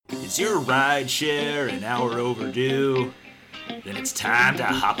Is your ride share an hour overdue? Then it's time to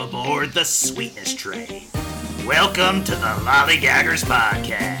hop aboard the sweetness train. Welcome to the Lollygaggers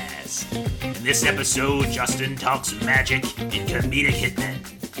Podcast. In this episode, Justin talks magic and comedic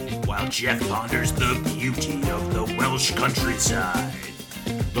hitmen, while Jeff ponders the beauty of the Welsh countryside.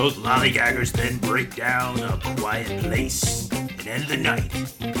 Both lollygaggers then break down a quiet place and end the night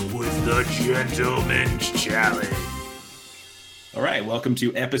with the Gentleman's Challenge. All right, welcome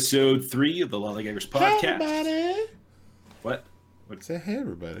to episode 3 of the Lollygaggers Podcast. Hey, everybody. What? Say hey,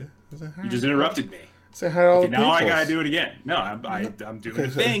 everybody. Say hi. You just interrupted me. Say hi to all the people. Now I gotta do it again. No, I'm doing the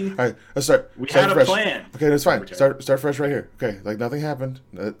thing. All right, let's start. We start had fresh. a plan. Okay, that's fine. Start fresh right here. Okay, like nothing happened.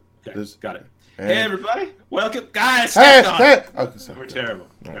 Okay, got it. And... Hey, everybody. Welcome. Guys, Hey! Okay, we're terrible.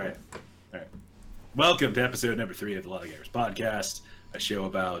 All right. Welcome to episode number 3 of the Lollygaggers Podcast, a show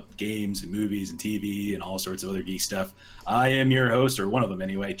about games and movies and TV and all sorts of other geek stuff. I am your host, or one of them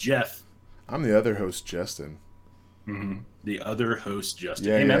anyway, Jeff. I'm the other host, Justin. Mm-hmm. The other host,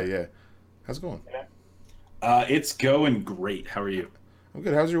 Justin. Yeah. How's it going? It's going great. How are you? I'm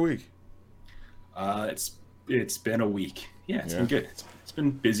good. How's your week? It's been a week. Yeah, it's been good. It's been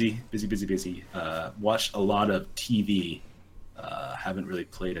busy. Watched a lot of TV. Haven't really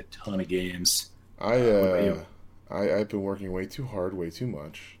played a ton of games. I've been working way too hard, way too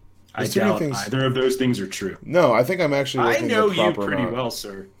much. I doubt either of those things are true. No, I think I'm actually working I know the proper you pretty amount. well,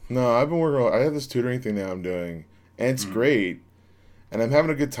 sir. No, I've been working. I have this tutoring thing now I'm doing, and it's great, and I'm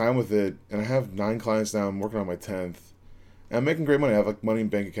having a good time with it. And I have 9 clients now. I'm working on my 10th, and I'm making great money. I have like money in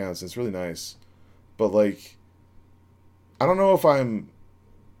bank accounts. And it's really nice, but like, I don't know if I'm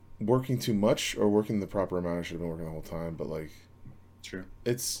working too much or working the proper amount. I should have been working the whole time, but like, True.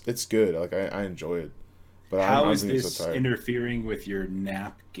 It's good. Like I enjoy it. But how I'm is this so tired. interfering with your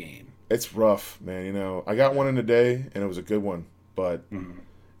nap game? It's rough, man. You know, I got one in a day, and it was a good one. But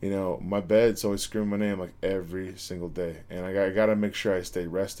you know, my bed's always screaming my name like every single day, and I got to make sure I stay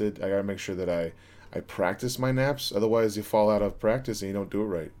rested. I got to make sure that I practice my naps. Otherwise, you fall out of practice and you don't do it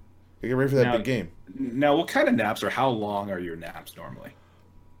right. You get ready for that big game. Now, what kind of naps, or how long are your naps normally?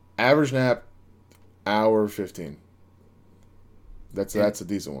 Average nap, hour 15. That's a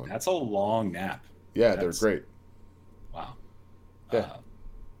decent one. That's a long nap. Yeah, they're great. Wow. Yeah.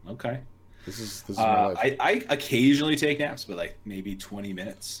 Okay. This is my life. I occasionally take naps, but like maybe 20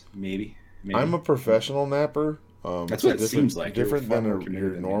 minutes, maybe. I'm a professional napper. That's what it seems like. Different than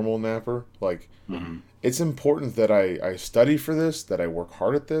your normal napper. Like, it's important that I study for this, that I work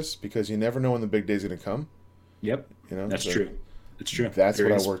hard at this, because you never know when the big day's going to come. Yep. You know, that's true. It's true. That's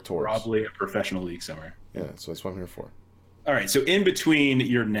what I work towards. Probably a professional league somewhere. Yeah, so that's what I'm here for. All right, so in between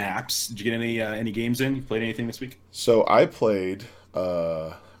your naps, did you get any games in? You played anything this week? So I played.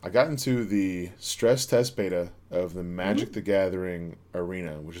 I got into the stress test beta of the Magic the Gathering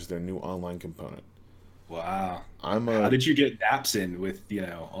Arena, which is their new online component. Wow. How did you get naps in with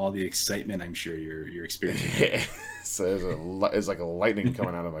all the excitement? I'm sure you're experiencing. So it's like a lightning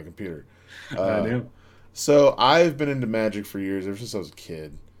coming out of my computer. I know. So I've been into Magic for years, ever since I was a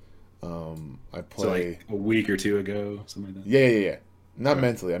kid. I play like a week or 2 ago, something like that. Yeah. Not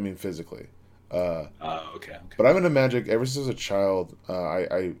mentally, I mean physically. Okay. But I'm into Magic ever since I was a child.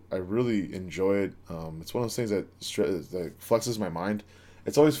 I really enjoy it. It's one of those things that flexes my mind.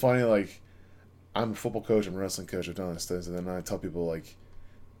 It's always funny. Like, I'm a football coach, I'm a wrestling coach, I've done those things, and then I tell people like,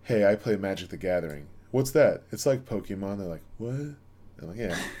 "Hey, I play Magic the Gathering." What's that? It's like Pokemon. They're like, "What?" I'm like,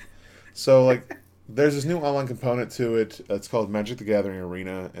 "Yeah." So like, there's this new online component to it. It's called Magic the Gathering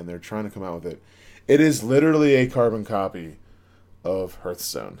Arena, and they're trying to come out with it. It is literally a carbon copy of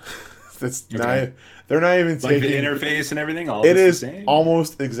Hearthstone. They're not even like taking the interface and everything. It is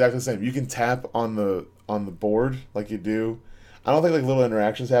almost exactly the same. You can tap on the board like you do. I don't think like little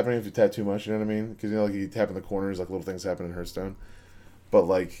interactions happening if you tap too much. You know what I mean? Because like you tap in the corners, like little things happen in Hearthstone. But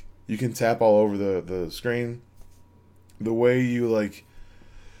like you can tap all over the screen. The way you like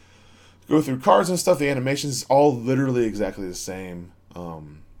go through cards and stuff, the animations, all literally exactly the same.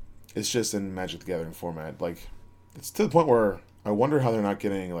 It's just in Magic the Gathering format. Like, it's to the point where I wonder how they're not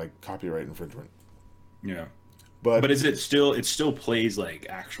getting like copyright infringement. Yeah, but is it still? It still plays like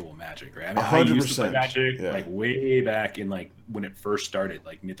actual Magic, right? I mean, 100%. I used to play Magic like way back in like when it first started,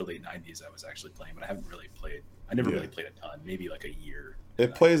 like mid to late '90s. I was actually playing, but I haven't really played. I never really played a ton. Maybe like a year.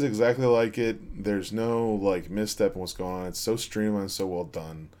 It plays exactly like it. There's no like misstep in what's going on. It's so streamlined, so well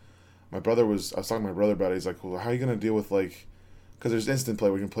done. I was talking to my brother about it. He's like, "Well, how are you gonna deal with like?" Because there's instant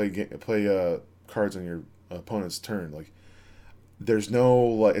play where you can play cards on your opponent's turn. Like, there's no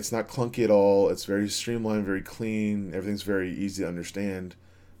like, it's not clunky at all. It's very streamlined, very clean. Everything's very easy to understand.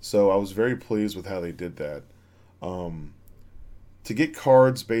 So I was very pleased with how they did that. to get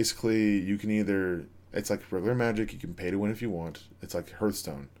cards, basically, you can either it's like regular Magic. You can pay to win if you want. It's like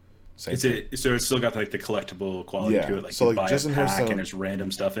Hearthstone, same Is thing. it so? It's still got like the collectible quality Yeah. to it. Like So you like buy a just in pack and Hearthstone, there's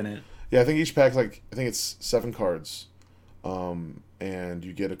random stuff in it. yeah, I think each pack like I think it's 7 cards, and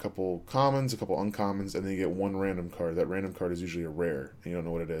you get a couple commons, a couple uncommons, and then you get one random card. That random card is usually a rare, and you don't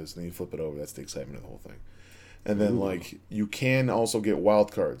know what it is. And then you flip it over. That's the excitement of the whole thing. And then Ooh. like you can also get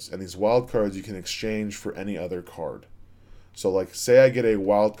wild cards, and these wild cards you can exchange for any other card. So like say I get a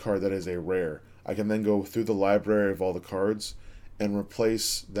wild card that is a rare, I can then go through the library of all the cards and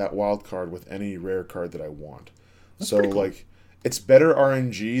replace that wild card with any rare card that I want. That's So pretty cool. like it's better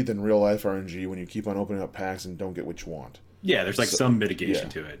RNG than real life RNG when you keep on opening up packs and don't get what you want. Yeah, there's like So some mitigation yeah.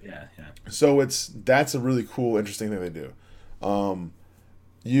 to it. Yeah, yeah. So that's a really cool, interesting thing they do.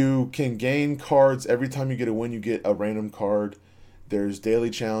 You can gain cards every time you get a win. You get a random card. There's daily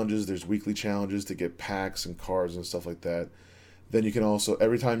challenges. There's weekly challenges to get packs and cards and stuff like that. Then you can also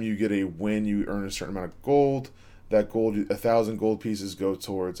every time you get a win, you earn a certain amount of gold. That gold, 1,000 gold pieces, go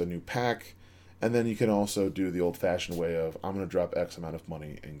towards a new pack. And then you can also do the old-fashioned way of I'm gonna drop X amount of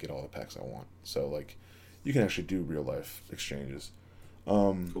money and get all the packs I want. So like, you can actually do real life exchanges.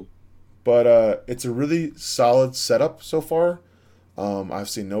 Cool. But it's a really solid setup so far. I've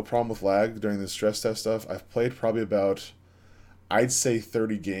seen no problem with lag during the stress test stuff. I've played probably about, I'd say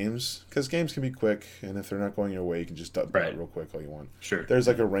 30 games, because games can be quick, and if they're not going your way, you can just dub out Right. real quick all you want. Sure. There's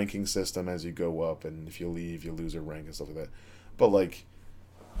like a ranking system as you go up, and if you leave, you lose a rank and stuff like that. But like,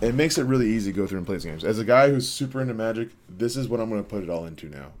 it makes it really easy to go through and play these games. As a guy who's super into Magic, this is what I'm going to put it all into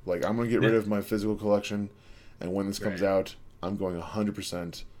now. Like, I'm going to get rid Yeah. of my physical collection, and when this comes Right. out, I'm going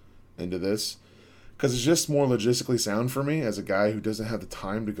 100% into this. Because it's just more logistically sound for me as a guy who doesn't have the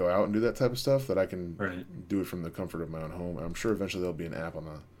time to go out and do that type of stuff, that I can Right. do it from the comfort of my own home. And I'm sure eventually there'll be an app on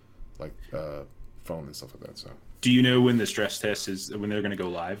the phone and stuff like that. So Do you know when the stress test is when they're going to go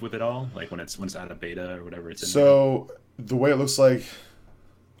live with it all? Like when it's out of beta or whatever it's in. So the way it looks like,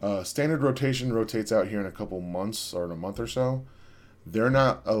 standard rotation rotates out here in a couple months or in a month or so. They're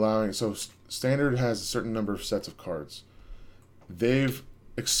not allowing. So standard has a certain number of sets of cards. They've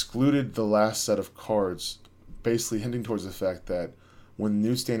excluded the last set of cards, basically hinting towards the fact that when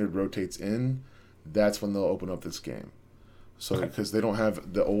new standard rotates in, that's when they'll open up this game. So Okay. because they don't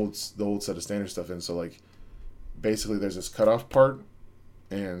have the old set of standard stuff in, so like basically there's this cutoff part,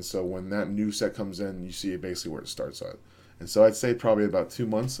 and so when that new set comes in, you see basically where it starts at. And so I'd say probably about 2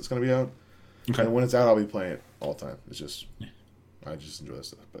 months it's gonna be out. Okay. And when it's out, I'll be playing it all the time. It's just I just enjoy that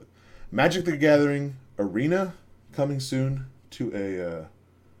stuff. But Magic the Gathering Arena coming soon to a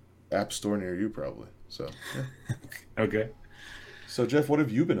app store near you probably. So yeah. Okay. So Jeff, what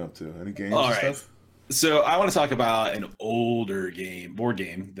have you been up to? Any games All and right. stuff? So I want to talk about an older board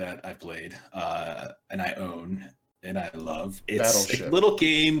game that I played, and I own, and I love. It's a Battleship. little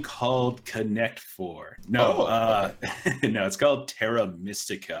game called Connect Four. No, Oh, no, it's called Terra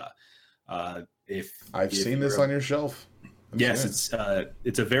Mystica. If I've if seen this you're- on your shelf. Yes,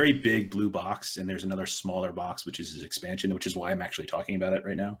 it's a very big blue box, and there's another smaller box which is its expansion, which is why I'm actually talking about it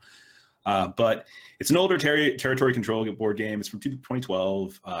right now. But it's an older territory control board game. It's from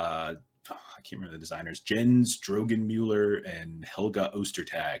 2012. I can't remember the designers, Jens Drogenmuller and Helga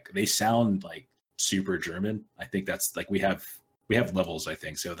Ostertag. They sound like super German. I think that's like we have levels. I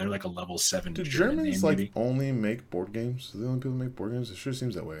think so. They're like a level 7. Do German Germans name, like maybe. only make board games? Do the only people make board games? It sure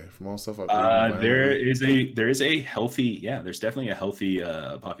seems that way from all the stuff I've read. There is a healthy, there's definitely a healthy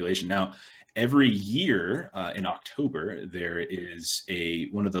population. Now, every year in October, there is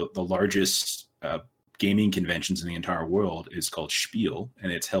one of the largest gaming conventions in the entire world is called Spiel,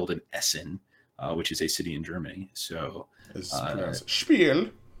 and it's held in Essen, which is a city in Germany. So It's pronounced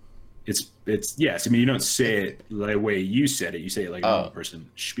Spiel. it's yes. I mean, you don't say it the way you said it. You say it like a normal Oh. person,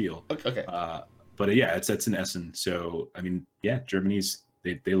 Spiel. Okay. But yeah, that's in Essen. So I mean, yeah, Germany's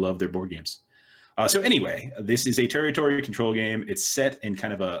they love their board games. So anyway, this is a territory control game. It's set in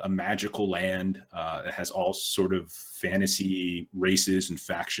kind of a magical land. It has all sort of fantasy races and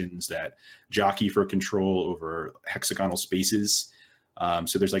factions that jockey for control over hexagonal spaces.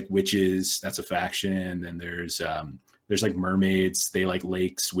 So there's like witches, that's a faction. Then there's like mermaids, they like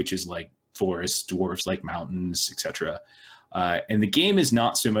lakes, witches like forests, dwarves like mountains, etc. And the game is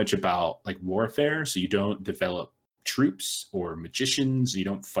not so much about like warfare. So you don't develop troops or magicians, you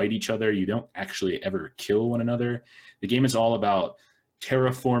don't fight each other, you don't actually ever kill one another. The game is all about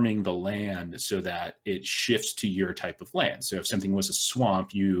terraforming the land so that it shifts to your type of land. So if something was a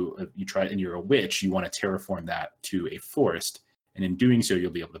swamp, you try, and you're a witch, you want to terraform that to a forest, and in doing so you'll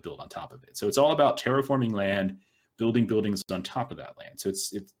be able to build on top of it. So it's all about terraforming land, building buildings on top of that land. So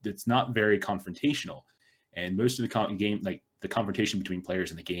it's not very confrontational. And most of the game, like the confrontation between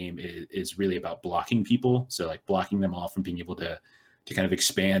players in the game is really about blocking people. So like blocking them off from being able to kind of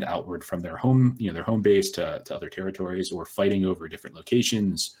expand outward from their home, their home base to other territories, or fighting over different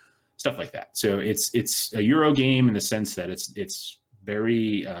locations, stuff like that. So it's a Euro game in the sense that it's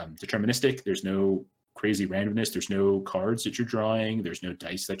very deterministic. There's no crazy randomness. There's no cards that you're drawing. There's no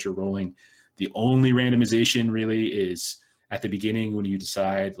dice that you're rolling. The only randomization really is at the beginning when you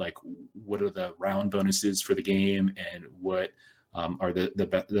decide like what are the round bonuses for the game and what are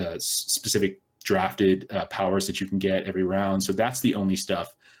the specific drafted powers that you can get every round. So that's the only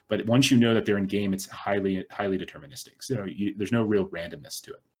stuff. But once you know that they're in game, it's highly deterministic. So there's no real randomness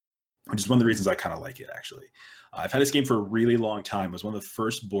to it, which is one of the reasons I kind of like it, actually. I've had this game for a really long time. It was one of the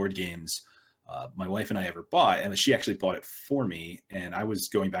first board games my wife and I ever bought, and she actually bought it for me. And I was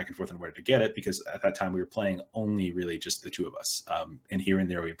going back and forth on where to get it because at that time we were playing only really just the two of us. And here and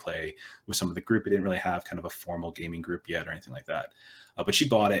there we'd play with some of the group. We didn't really have kind of a formal gaming group yet or anything like that. But she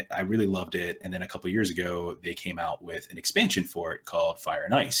bought it. I really loved it. And then a couple of years ago, they came out with an expansion for it called Fire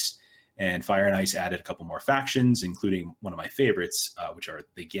and Ice. And Fire and Ice added a couple more factions, including one of my favorites, which are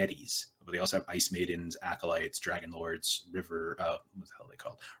the Gettys. But they also have Ice Maidens, Acolytes, Dragon Lords, what the hell are they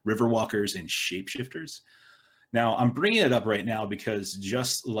called? River Walkers, and Shapeshifters. Now, I'm bringing it up right now because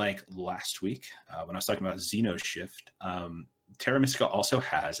just like last week, when I was talking about Xenoshift, Terra Mystica also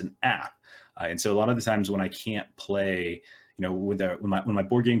has an app. And so a lot of the times when I can't play, when my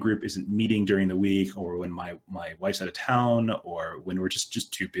board game group isn't meeting during the week, or when my wife's out of town, or when we're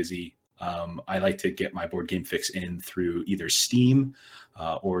just too busy, I like to get my board game fix in through either Steam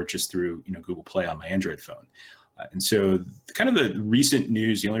or just through Google Play on my Android phone. And so kind of the recent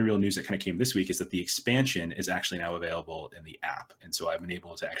news, the only real news that kind of came this week is that the expansion is actually now available in the app. And so I've been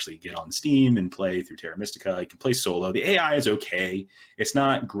able to actually get on Steam and play through Terra Mystica. I can play solo. The AI is okay. It's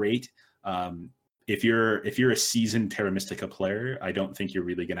not great. If you're a seasoned Terra Mystica player, I don't think you're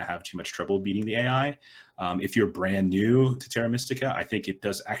really going to have too much trouble beating the AI. If you're brand new to Terra Mystica, I think it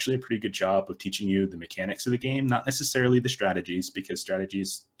does actually a pretty good job of teaching you the mechanics of the game, not necessarily the strategies, because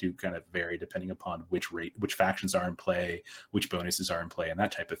strategies do kind of vary depending upon which factions are in play, which bonuses are in play, and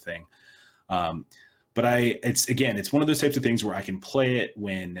that type of thing. But it's one of those types of things where I can play it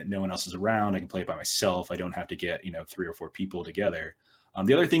when no one else is around. I can play it by myself. I don't have to get 3 or 4 people together.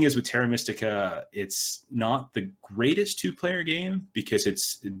 The other thing is with Terra Mystica, it's not the greatest 2-player game because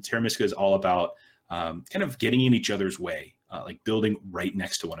Terra Mystica is all about kind of getting in each other's way, like building right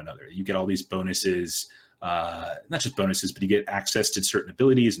next to one another. You get all these bonuses, not just bonuses, but you get access to certain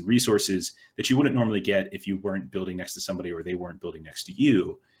abilities and resources that you wouldn't normally get if you weren't building next to somebody or they weren't building next to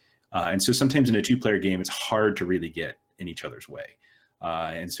you. And so sometimes in a 2-player game, it's hard to really get in each other's way.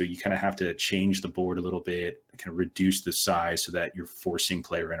 And so you kind of have to change the board a little bit, kind of reduce the size so that you're forcing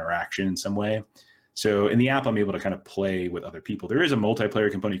player interaction in some way. So in the app, I'm able to kind of play with other people. There is a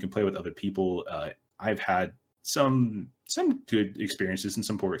multiplayer component. You can play with other people. I've had some good experiences and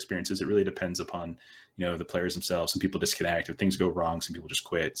some poor experiences. It really depends upon, the players themselves. Some people disconnect, if things go wrong, some people just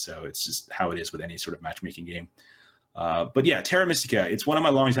quit. So it's just how it is with any sort of matchmaking game. But yeah, Terra Mystica, it's one of my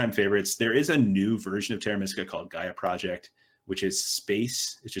longtime favorites. There is a new version of Terra Mystica called Gaia Project, which is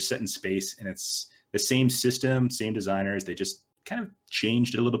space. It's just set in space, and it's the same system, same designers. They just kind of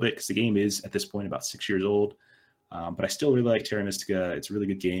changed it a little bit because the game is at this point about 6 years old. But I still really like Terra Mystica. It's a really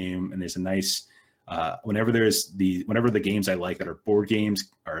good game, and there's a nice whenever the games I like that are board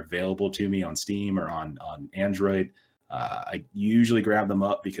games are available to me on Steam or on Android, I usually grab them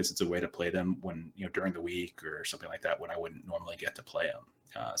up because it's a way to play them when during the week or something like that when I wouldn't normally get to play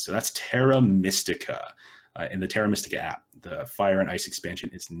them. So that's Terra Mystica. In the Terra Mystica app. The Fire and Ice expansion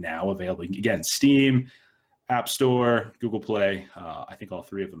is now available. Again, Steam, App Store, Google Play. I think all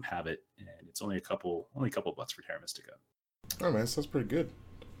 3 of them have it, and it's only a couple bucks for Terra Mystica. Oh man, sounds pretty good.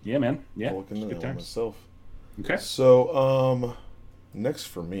 Yeah, man. Yeah, I'll look into that one myself. Okay. So, next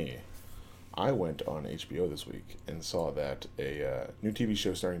for me, I went on HBO this week and saw that a new TV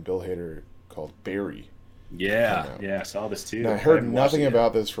show starring Bill Hader called Barry. Yeah, I saw this too. Now, I heard nothing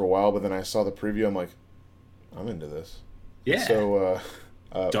about this for a while, but then I saw the preview. I'm like, I'm into this. Yeah. So,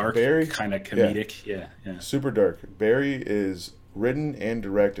 dark, Barry, kind of comedic. Yeah. Super dark. Barry is written and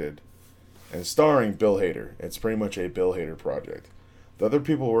directed and starring Bill Hader. It's pretty much a Bill Hader project. The other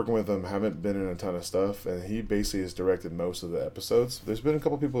people working with him haven't been in a ton of stuff, and he basically has directed most of the episodes. There's been a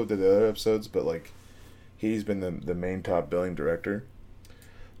couple people who did the other episodes, but he's been the main top billing director.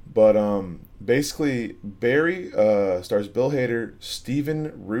 But basically, Barry stars Bill Hader,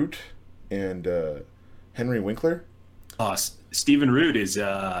 Stephen Root, and Henry Winkler. Stephen Root is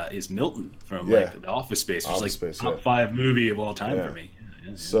Milton from The Office Space, which is like top 5 movie of all time for me.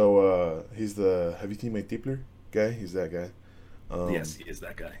 Yeah. So he's the Have you seen my Tippler guy? He's that guy. Yes, he is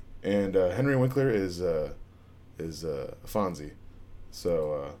that guy. And Henry Winkler is Fonzie.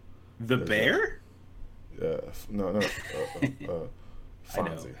 So The bear? no, I know.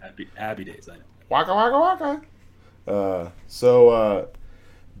 Fonzie. Happy days. I know. Waka waka waka. So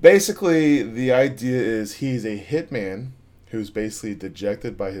basically, the idea is he's a hitman who's basically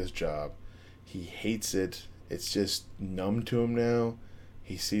dejected by his job. He hates it. It's just numb to him now.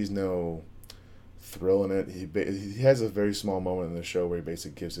 He sees no thrill in it. He has a very small moment in the show where he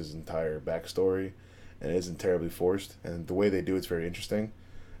basically gives his entire backstory, and it isn't terribly forced. And the way they do it's very interesting,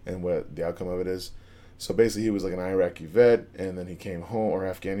 and what the outcome of it is. So basically, he was like an Iraqi vet, and then he came home, or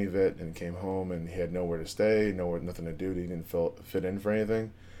Afghani vet, and he came home, and he had nowhere to stay, nothing to do. He didn't fit in for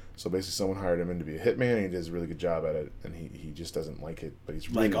anything. So basically, someone hired him in to be a hitman, and he does a really good job at it. And he just doesn't like it, but he's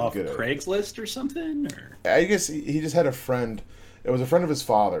really, Like off good at it. Craigslist or something? Or I guess he just had a friend. It was a friend of his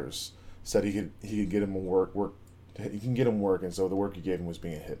father's. Said he could get him work. He can get him work, and so the work he gave him was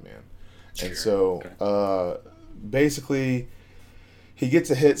being a hitman. Sure. And so Okay. basically, he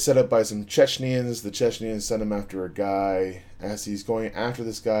gets a hit set up by some Chechens. The Chechens send him after a guy. As he's going after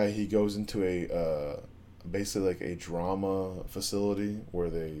this guy, he goes into a basically like a drama facility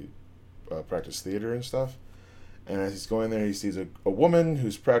where they practice theater and stuff. And as he's going there, he sees a woman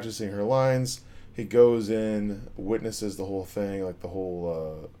who's practicing her lines. He goes in, witnesses the whole thing, like the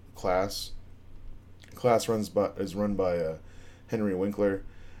whole class. Class is run by Henry Winkler,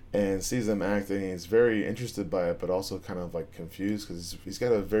 and sees them acting. He's very interested by it, but also kind of like confused because he's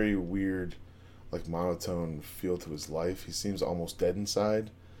got a very weird, like monotone feel to his life. He seems almost dead inside.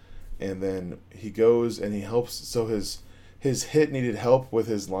 And then he goes and he helps. So his hit needed help with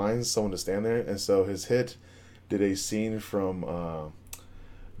his lines, someone to stand there, and so his hit did a scene from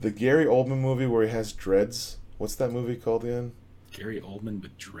the Gary Oldman movie where he has dreads. What's that movie called again? Gary Oldman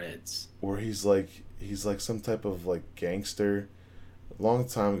with dreads. Where he's like some type of like gangster. A long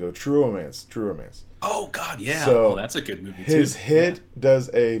time ago, True Romance. Oh God, yeah. So that's a good movie too. His hit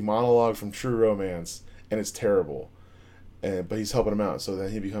does a monologue from True Romance, and it's terrible. But he's helping him out, so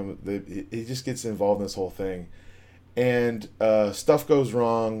then he just gets involved in this whole thing, and stuff goes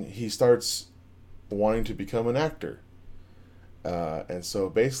wrong. He starts wanting to become an actor, and so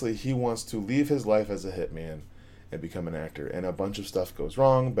basically he wants to leave his life as a hitman and become an actor. And a bunch of stuff goes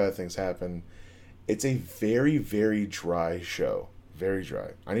wrong. Bad things happen. It's a very, very dry show. Very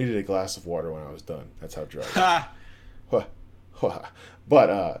dry. I needed a glass of water when I was done. That's how dry. But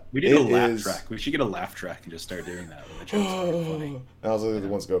we need a laugh track. We should get a laugh track and just start doing that when the jokes are funny. And I was like the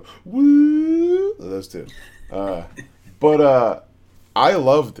ones go woo. Those two. But I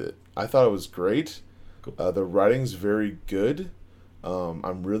loved it. I thought it was great. Cool. The writing's very good.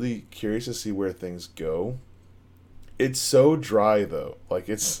 I'm really curious to see where things go. It's so dry though. Like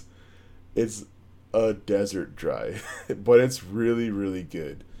it's a desert dry, but it's really, really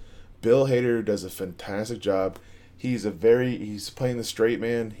good. Bill Hader does a fantastic job. He's playing the straight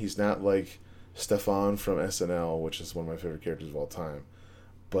man. He's not like Stefan from SNL, which is one of my favorite characters of all time,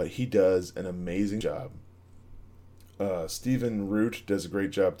 but he does an amazing job. Stephen Root does a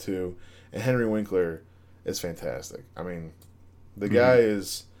great job too, and Henry Winkler is fantastic. I mean, the guy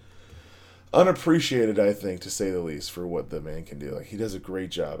is unappreciated, I think, to say the least, for what the man can do. Like, he does a great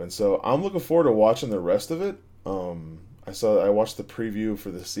job, and so I'm looking forward to watching the rest of it. I watched the preview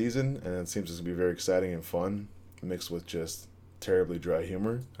for the season, and it seems to be very exciting and fun, mixed with just terribly dry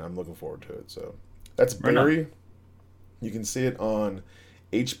humor. And I'm looking forward to it. So that's Barry. You can see it on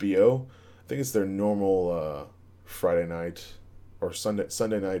HBO. I think it's their normal Friday night or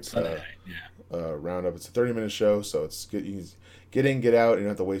Sunday night roundup. It's a 30-minute show, so it's good. You can get in, get out, and you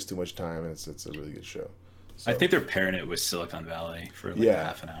don't have to waste too much time, and it's a really good show. So, I think they're pairing it with Silicon Valley for like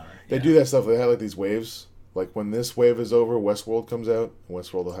half an hour. They do that stuff. They have like these waves. Like when this wave is over, Westworld comes out.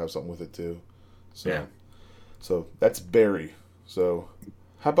 Westworld will have something with it too. So, so that's Barry. So,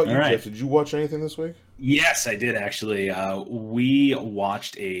 how about you, Jeff? Did you watch anything this week? Yes, I did actually. We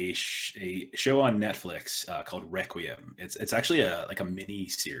watched a show on Netflix called Requiem. It's actually a mini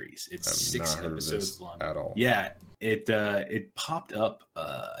series. It's 6 episodes long. At all? Yeah, it popped up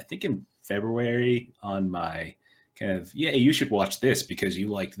I think in February on my kind of you should watch this because you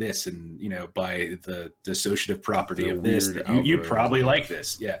like this, and by the dissociative property of this, you probably like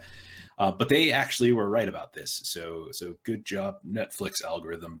this. Yeah. But they actually were right about this. So good job, Netflix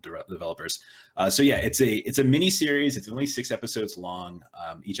algorithm developers. It's a mini series. It's only 6 episodes long.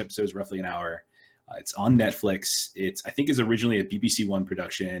 Each episode is roughly an hour. It's on Netflix. I think is originally a BBC One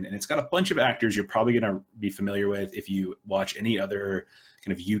production, and it's got a bunch of actors you're probably going to be familiar with if you watch any other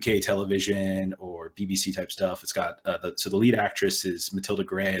kind of UK television or BBC type stuff. It's got the lead actress is Matilda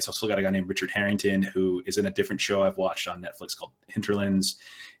Gray. It's also got a guy named Richard Harrington who is in a different show I've watched on Netflix called Hinterlands.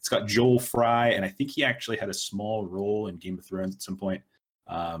 It's got Joel Fry, and I think he actually had a small role in Game of Thrones at some point.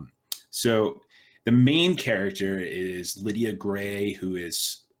 So the main character is Lydia Gray, who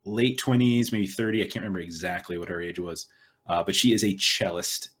is late 20s, maybe 30. I can't remember exactly what her age was, but she is a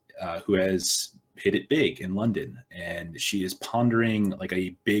cellist who has hit it big in London, and she is pondering like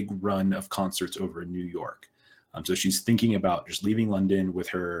a big run of concerts over in New York. So she's thinking about just leaving London with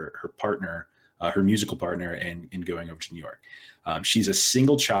her partner, her musical partner, and going over to New York. She's a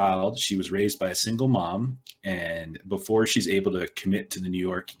single child. She was raised by a single mom, and before she's able to commit to the New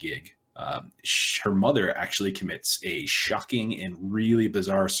York gig, her mother actually commits a shocking and really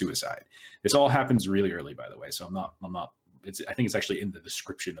bizarre suicide. This all happens really early, by the way. So I think it's actually in the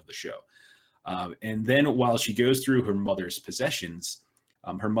description of the show. And then while she goes through her mother's possessions,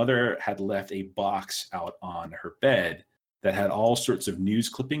 her mother had left a box out on her bed that had all sorts of news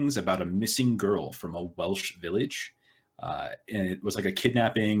clippings about a missing girl from a Welsh village. And it was like a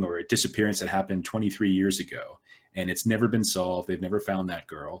kidnapping or a disappearance that happened 23 years ago. And it's never been solved. They've never found that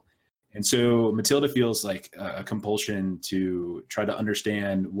girl. And so Matilda feels like a compulsion to try to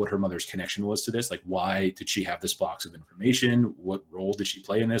understand what her mother's connection was to this. Like, why did she have this box of information? What role did she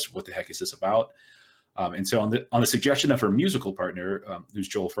play in this? What the heck is this about? And so on the suggestion of her musical partner, who's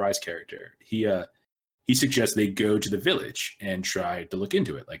Joel Fry's character, he suggests they go to the village and try to look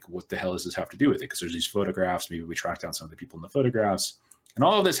into it. Like, what the hell does this have to do with it? Because there's these photographs. Maybe we track down some of the people in the photographs. And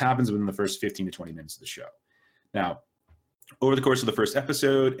all of this happens within the first 15 to 20 minutes of the show. Now, over the course of the first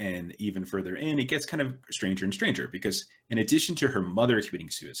episode and even further in, it gets kind of stranger and stranger because in addition to her mother committing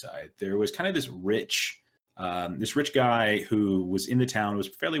suicide, there was kind of this rich guy who was in the town, was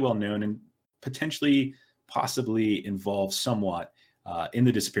fairly well known and possibly involved somewhat in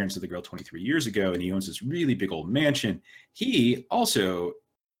the disappearance of the girl 23 years ago. And he owns this really big old mansion. He also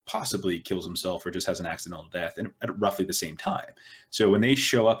possibly kills himself or just has an accidental death at roughly the same time. So when they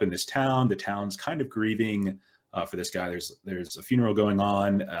show up in this town, the town's kind of grieving for this guy. There's a funeral going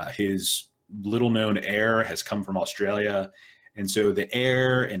on. His little known heir has come from Australia. And so the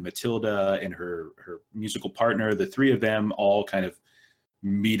heir and Matilda and her musical partner, the three of them all kind of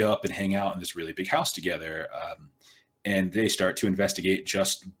meet up and hang out in this really big house together. And they start to investigate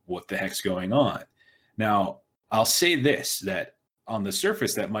just what the heck's going on. Now, I'll say this, that on the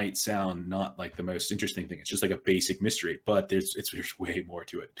surface, that might sound not like the most interesting thing. It's just like a basic mystery, but there's way more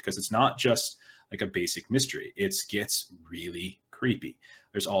to it because it's not just like a basic mystery. It gets really creepy.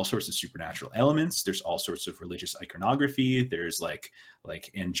 There's all sorts of supernatural elements. There's all sorts of religious iconography. There's like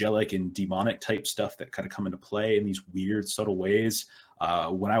angelic and demonic type stuff that kind of come into play in these weird, subtle ways.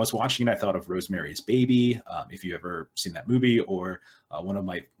 When I was watching it, I thought of Rosemary's Baby, if you ever seen that movie, or one of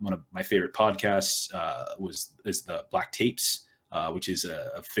my favorite podcasts is the Black Tapes, which is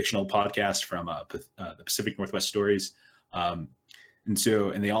a fictional podcast from the Pacific Northwest Stories. And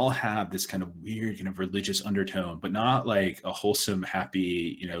they all have this kind of weird, religious undertone, but not like a wholesome,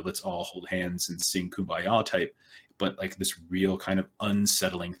 happy, let's all hold hands and sing Kumbaya type, but like this real kind of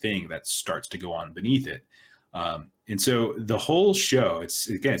unsettling thing that starts to go on beneath it. And so the whole show, it's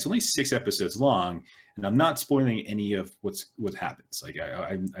only 6 episodes long, and I'm not spoiling any of what happens. Like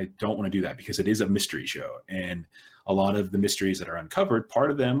I don't want to do that because it is a mystery show, and a lot of the mysteries that are uncovered,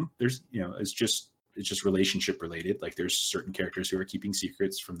 part of them, it's just relationship related. Like there's certain characters who are keeping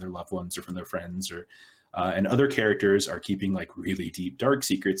secrets from their loved ones or from their friends, or and other characters are keeping like really deep, dark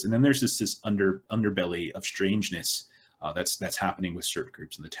secrets. And then there's this underbelly of strangeness that's happening with certain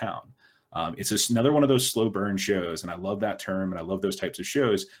groups in the town. It's just another one of those slow burn shows, and I love that term, and I love those types of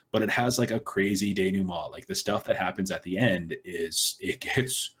shows. But it has like a crazy denouement. Like the stuff that happens at the end it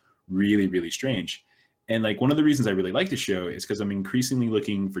gets really, really strange. And like one of the reasons I really like the show is because I'm increasingly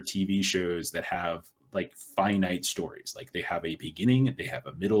looking for TV shows that have like finite stories. Like they have a beginning, they have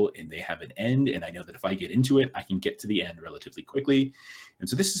a middle, and they have an end. And I know that if I get into it, I can get to the end relatively quickly. And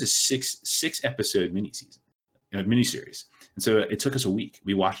so this is a six episode miniseries. And so it took us a week.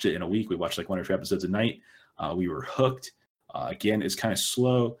 We watched it in a week. We watched like 1 or 2 episodes a night. We were hooked. Again, it's kind of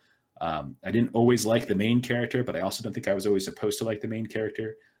slow. I didn't always like the main character, but I also don't think I was always supposed to like the main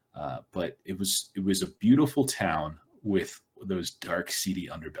character. But it was a beautiful town with those dark, seedy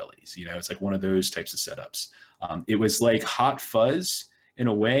underbellies. It's like one of those types of setups. It was like Hot Fuzz in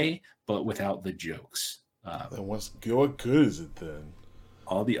a way, but without the jokes. Then what good is it then?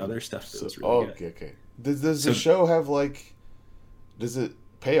 All the other stuff that was really good. Okay. Does the show have like? Does it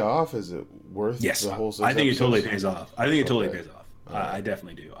pay off? Is it worth Yes, the whole 6 I think it totally episodes? pays off. I think it totally Okay. pays off. Alright. I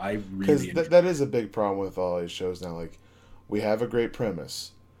definitely do. I Because really that is a big problem with all these shows now. Like, we have a great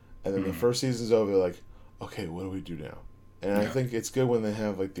premise, and then the first season's over, they're like, okay, what do we do now? And I Yeah. think it's good when they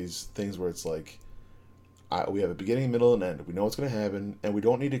have like these things where it's like, we have a beginning, middle, and end. We know what's going to happen, and we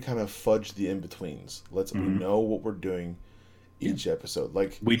don't need to kind of fudge the in betweens. We know what we're doing each episode.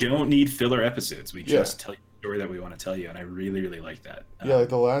 Like, we don't need filler episodes. We Yeah. just tell you the story that we want to tell you, and I really, really like that. yeah, like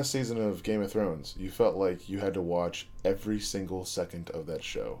the last season of Game of Thrones, you felt like you had to watch every single second of that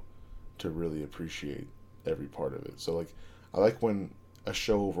show to really appreciate every part of it. So, like, I like when a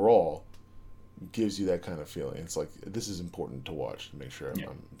show overall gives you that kind of feeling. It's like, this is important to watch to make sure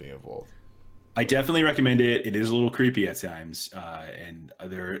I'm being involved. I definitely recommend it. It is a little creepy at times, and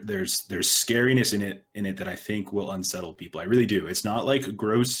there's scariness in it that I think will unsettle people. I really do. It's not like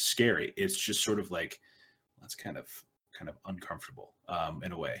gross scary. It's just sort of like, that's kind of uncomfortable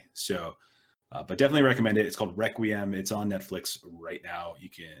in a way. So, but definitely recommend it. It's called Requiem. It's on Netflix right now. You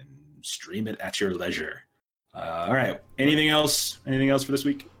can stream it at your leisure. All right. Anything else? Anything else for this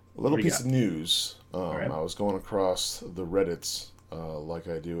week? A little What do you piece got? of news. right. I was going across the Reddits like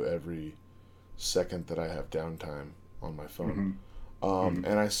I do every second that I have downtime on my phone. And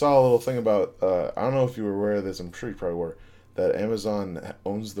I saw a little thing about, I don't know if you were aware of this, I'm sure you probably were, that Amazon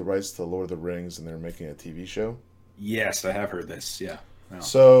owns the rights to Lord of the Rings and they're making a TV show. Yes, I have heard this. Yeah. No.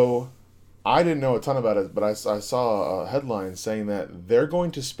 So I didn't know a ton about it, but I saw a headline saying that they're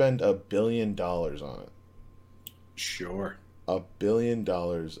going to spend $1 billion on it. Sure. $1 billion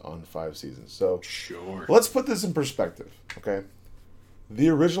on 5 seasons. So Sure. let's put this in perspective, okay? The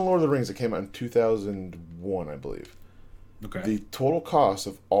original Lord of the Rings that came out in 2001, I believe. Okay. The total cost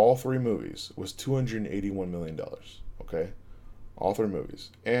of all 3 movies was $281 million, okay? All 3 movies.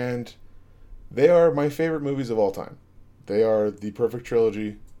 And they are my favorite movies of all time. They are the perfect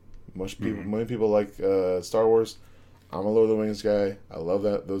trilogy. Many people like Star Wars. I'm a Lord of the Rings guy. I love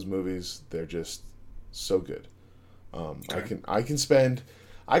those movies. They're just so good. Okay. I can spend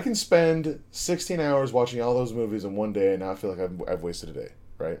 16 hours watching all those movies in one day and not feel like I've wasted a day,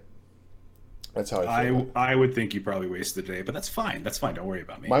 right? That's how I feel. I would think you probably wasted the day, but that's fine. That's fine. Don't worry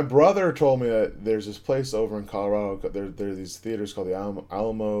about me. My brother told me that there's this place over in Colorado. There are these theaters called the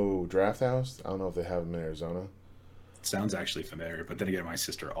Alamo Draft House. I don't know if they have them in Arizona. Sounds actually familiar, but then again, my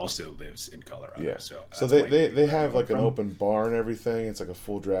sister also lives in Colorado. Yeah. So So that's they have like an from. open bar and everything. It's like a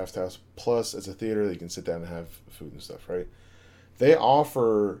full draft house. Plus, it's a theater that you can sit down and have food and stuff, right? They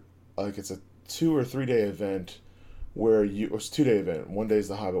offer, like, it's a 2 or 3 day event where it's a 2-day event. One day is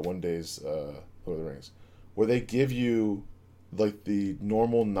The Hobbit, one day is Lord of the Rings, where they give you like the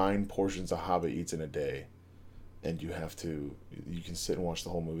normal 9 portions a Hobbit eats in a day, and you can sit and watch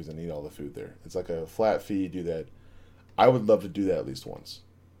the whole movies and eat all the food there. It's like a flat fee. You do that. I would love to do that at least once.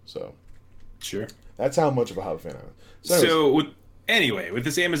 So Sure. that's how much of a Hobbit fan I am. So, anyways, With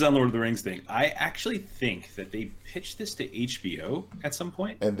this Amazon Lord of the Rings thing, I actually think that they pitched this to HBO at some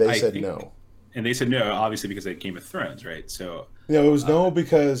point, and they I said think- no. And they said no, obviously because they Game of Thrones, right? So No, it was no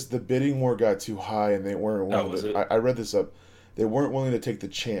because the bidding war got too high and they weren't willing was to. it? I read this up. They weren't willing to take the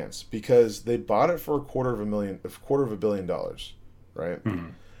chance because they bought it for $250 million, right?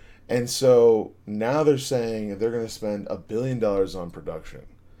 And so now they're saying they're going to spend $1 billion on production.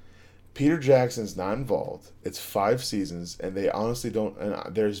 Peter Jackson's not involved. It's 5 seasons, and they honestly don't.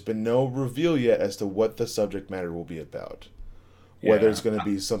 And there's been no reveal yet as to what the subject matter will be about. Whether Yeah. it's going to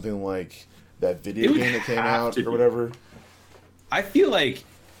be something like that It video would game that came have out to or be. whatever. I feel like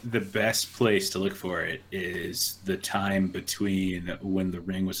the best place to look for it is the time between when the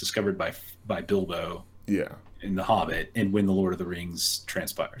ring was discovered by Bilbo Yeah. in The Hobbit and when the Lord of the Rings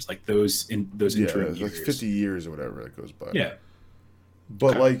transpires. Like those Yeah, interim it's like years. 50 years or whatever that goes by. Yeah.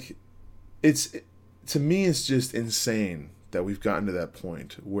 But Okay. like, to me, it's just insane that we've gotten to that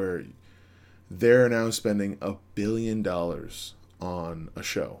point where they're now spending $1 billion on a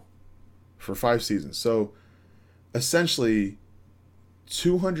show for 5 seasons. So essentially,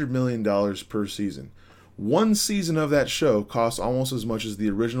 $200 million per season. One season of that show costs almost as much as the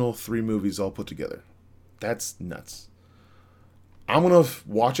original 3 movies all put together. That's nuts. I'm gonna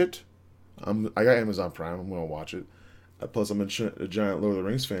watch it. I got Amazon Prime. I'm gonna watch it. Plus, I'm a giant Lord of the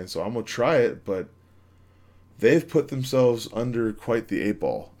Rings fan, so I'm gonna try it. But they've put themselves under quite the 8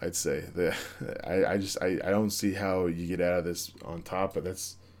 ball, I'd say. I don't see how you get out of this on top. But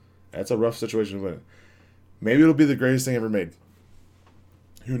that's a rough situation to win. Maybe it'll be the greatest thing ever made.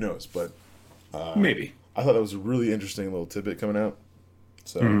 Who knows? But Maybe. I thought that was a really interesting little tidbit coming out.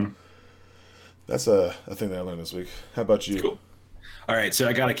 So that's a thing that I learned this week. How about you? Cool. All right, so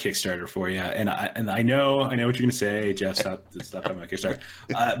I got a Kickstarter for you, and I know what you're gonna say, Jeff. Stop talking about Kickstarter.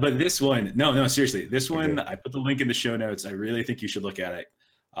 But this one, no, seriously, this one, Okay. I put the link in the show notes. I really think you should look at it.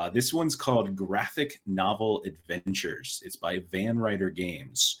 This one's called Graphic Novel Adventures. It's by Van Ryder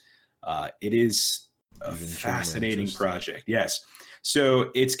Games. It is a fascinating project. Yes. So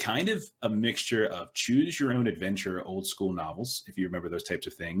it's kind of a mixture of choose your own adventure, old school novels, if you remember those types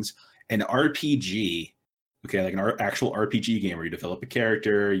of things, an RPG. Okay, like an actual RPG game where you develop a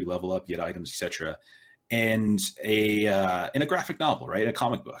character, you level up, you get items, etc., and a graphic novel, right? A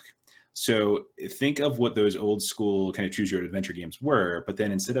comic book. So think of what those old school kind of choose your own adventure games were, but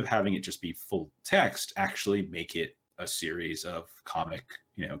then instead of having it just be full text, actually make it a series of comic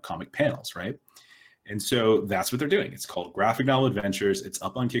panels, right? And so that's what they're doing. It's called Graphic Novel Adventures. It's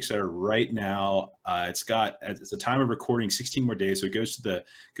up on Kickstarter right now. It's got, at the time of recording, 16 more days. So it goes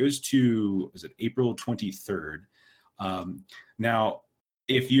to is it April 23rd? Now,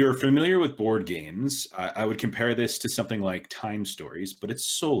 if you're familiar with board games, I would compare this to something like Time Stories, but it's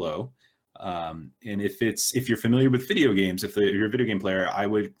solo. And if you're familiar with video games, if you're a video game player, I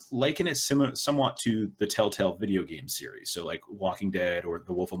would liken it somewhat to the Telltale video game series. So like Walking Dead or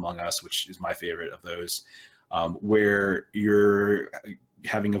The Wolf Among Us, which is my favorite of those, where you're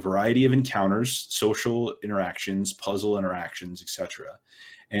having a variety of encounters, social interactions, puzzle interactions, etc.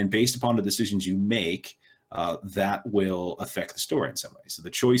 And based upon the decisions you make, that will affect the story in some way. So the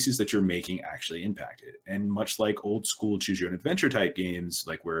choices that you're making actually impact it. And much like old school choose your own adventure type games,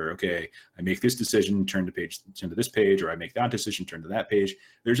 like where, okay, I make this decision, turn to this page, or I make that decision, turn to that page,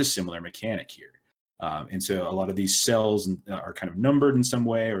 there's a similar mechanic here. And so a lot of these cells are kind of numbered in some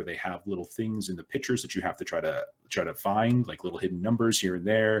way, or they have little things in the pictures that you have to try to find, like little hidden numbers here and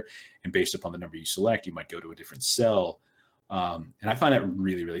there. And based upon the number you select, you might go to a different cell. And I find that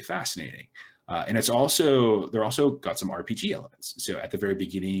really, really fascinating. And they're also got some RPG elements. So at the very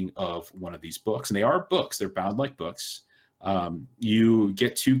beginning of one of these books, and they are books, they're bound like books, you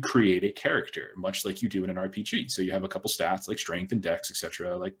get to create a character, much like you do in an RPG. So you have a couple stats like strength and dex,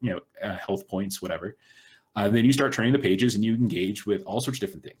 etc., like, health points, whatever. Then you start turning the pages and you engage with all sorts of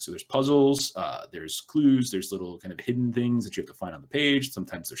different things. So there's puzzles, there's clues, there's little kind of hidden things that you have to find on the page.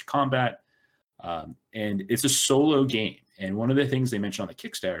 Sometimes there's combat. And it's a solo game. And one of the things they mentioned on the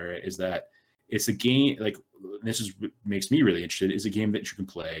Kickstarter is that it's a game, like, makes me really interested, is a game that you can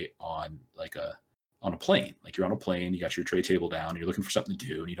play on a plane. Like you're on a plane, you got your tray table down, you're looking for something to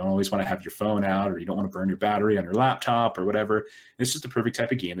do, and you don't always want to have your phone out, or you don't want to burn your battery on your laptop or whatever. It's just the perfect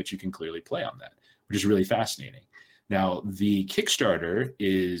type of game that you can clearly play on that, which is really fascinating. Now, the Kickstarter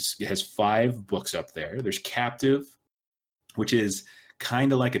has 5 books up there. There's Captive, which is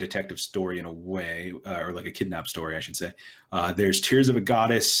kind of like a detective story in a way, or like a kidnap story, I should say. There's Tears of a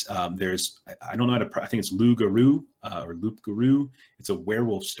Goddess. There's, I don't know I think it's Loup Garou, or Loup Garou. It's a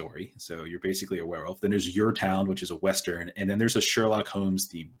werewolf story. So you're basically a werewolf. Then there's Your Town, which is a Western. And then there's a Sherlock Holmes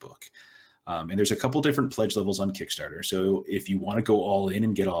themed book. And there's a couple different pledge levels on Kickstarter. So if you want to go all in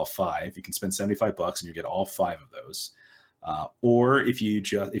and get all 5, you can spend $75 and you get all 5 of those. Or if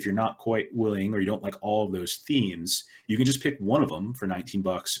you're not quite willing, or you don't like all of those themes, you can just pick one of them for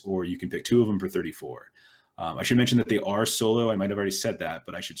 $19, or you can pick 2 of them for $34. I should mention that they are solo. I might have already said that,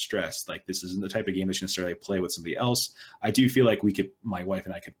 but I should stress, like, this isn't the type of game that you necessarily play with somebody else. I do feel like my wife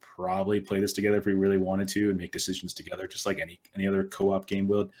and I could probably play this together if we really wanted to, and make decisions together, just like any other co-op game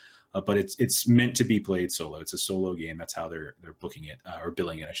would. But it's meant to be played solo. It's a solo game. That's how they're booking it, or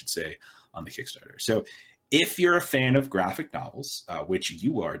billing it, I should say, on the Kickstarter. So if you're a fan of graphic novels, which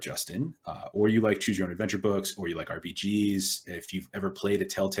you are, Justin, or you like choose your own adventure books, or you like RPGs, if you've ever played a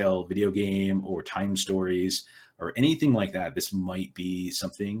Telltale video game or Time Stories or anything like that, this might be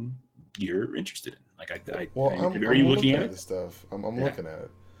something you're interested in. Like, are you looking at this stuff? I'm looking at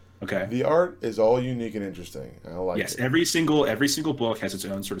it. Okay. The art is all unique and interesting. I like it. Yes, every single book has its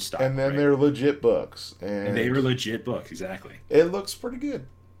own sort of style. And then they're legit books. And they were legit books, exactly. It looks pretty good.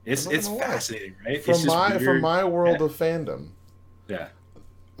 It's fascinating, right? From my world of fandom. Yeah.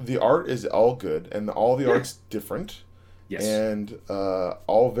 The art is all good, and all the art's different. Yes. And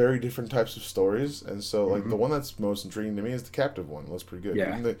all very different types of stories. And so, like, the one that's most intriguing to me is the Captive one. It looks pretty good.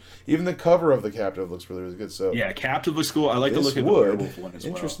 Yeah. Even the cover of the Captive looks really, really good. So yeah, Captive looks cool. I like the look of the werewolf one as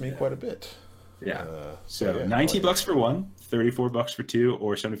well. Interest me quite a bit. Yeah. So $19 for one, $34 for 2,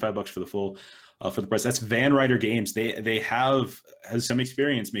 or $75 for the full. For the price. That's Van Ryder Games. They has some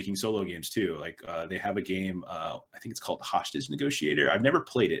experience making solo games too. Like they have a game, I think it's called Hostage Negotiator. I've never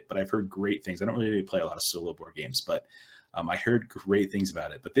played it, but I've heard great things. I don't really play a lot of solo board games, but I heard great things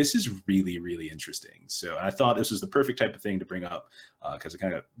about it, but this is really, really interesting. So I thought this was the perfect type of thing to bring up because it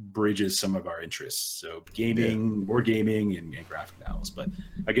kind of bridges some of our interests. So gaming, more gaming, and graphic novels. But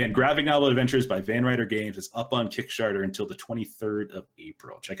again, graphic novel adventures by Van Ryder Games is up on Kickstarter until the 23rd of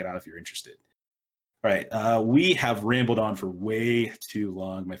April. Check it out if you're interested. All right, we have rambled on for way too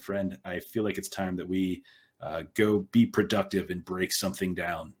long, my friend. I feel like it's time that we go be productive and break something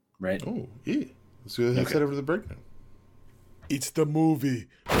down, right? Oh, yeah. Let's go ahead and head over to the breakdown. It's the movie.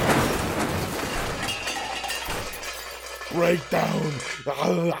 Breakdown.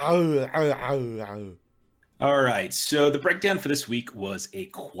 All right, so the breakdown for this week was A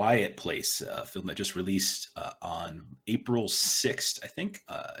Quiet Place, a film that just released on April 6th, I think,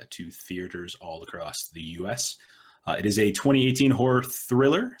 to theaters all across the U.S. It is a 2018 horror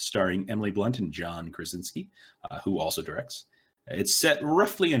thriller starring Emily Blunt and John Krasinski, who also directs. It's set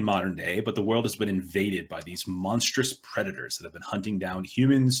roughly in modern day, but the world has been invaded by these monstrous predators that have been hunting down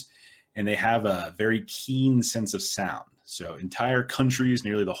humans, and they have a very keen sense of sound. So entire countries,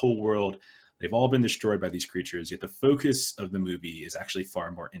 nearly the whole world, they've all been destroyed by these creatures, yet the focus of the movie is actually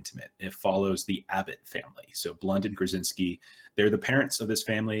far more intimate. It follows the Abbott family. So Blunt and Krasinski, they're the parents of this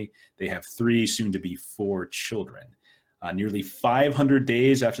family. They have 3, soon to be 4 children. Nearly 500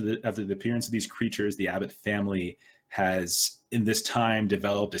 days after the appearance of these creatures, the Abbott family has in this time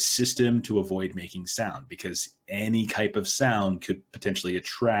developed a system to avoid making sound, because any type of sound could potentially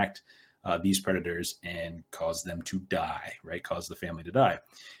attract these predators and cause them to die, right? Cause the family to die.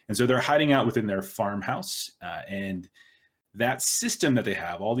 And so they're hiding out within their farmhouse, and that system that they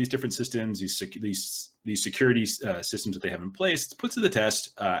have, all these different systems, these security systems that they have in place, puts to the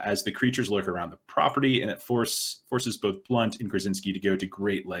test as the creatures lurk around the property, and it forces both Blunt and Krasinski to go to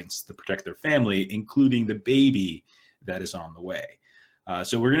great lengths to protect their family, including the baby that is on the way.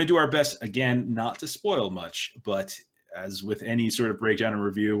 So we're going to do our best, again, not to spoil much, but as with any sort of breakdown and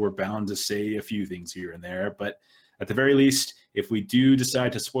review, we're bound to say a few things here and there. But at the very least, if we do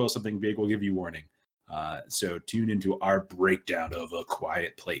decide to spoil something big, we'll give you warning. So tune into our breakdown of A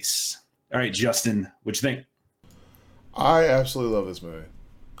Quiet Place. All right, Justin, what'd you think? I absolutely love this movie.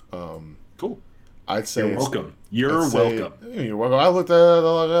 Cool. I'd say You're welcome. You're welcome. You're welcome. I looked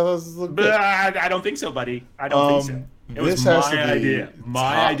at But I don't think so, buddy. I don't think so. It was my idea.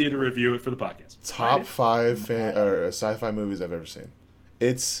 My idea to review it for the podcast. Top 5 sci-fi movies I've ever seen.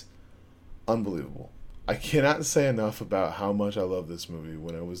 It's unbelievable. I cannot say enough about how much I love this movie.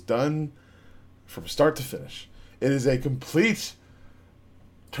 When it was done from start to finish, it is a complete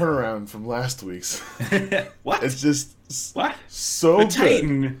turnaround from last week's. What? It's just what? So the good.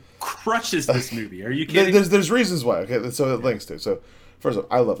 Titan crushes this movie. Are you kidding? There's reasons why. Okay, so it links to. So first of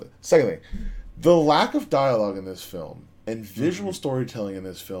all, I love it. Second thing, the lack of dialogue in this film and visual storytelling in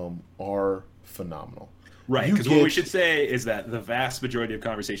this film are phenomenal. Right, because what we should say is that the vast majority of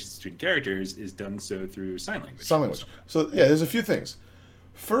conversations between characters is done so through sign language. Sign language. So yeah, there's a few things.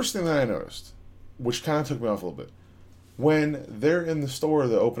 First thing that I noticed, which kind of took me off a little bit, when they're in the store,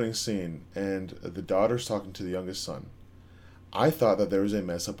 the opening scene, and the daughter's talking to the youngest son, I thought that there was a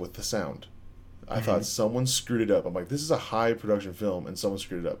mess up with the sound. I thought someone screwed it up. I'm like, this is a high production film, and someone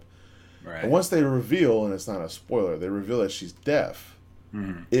screwed it up. Right. And once they reveal, and it's not a spoiler, they reveal that she's deaf.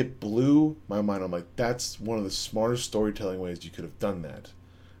 It blew my mind. I'm like, that's one of the smartest storytelling ways you could have done that.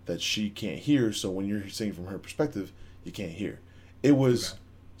 That she can't hear, so when you're seeing from her perspective, you can't hear. It was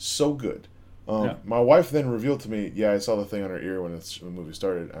so good. My wife then revealed to me, I saw the thing on her ear when the movie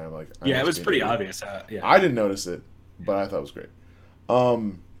started. And I'm like, it was pretty obvious. I didn't notice it, but I thought it was great.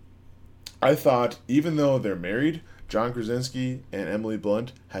 I thought, even though they're married, John Krasinski and Emily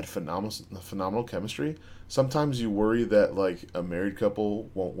Blunt had phenomenal chemistry. Sometimes you worry that like a married couple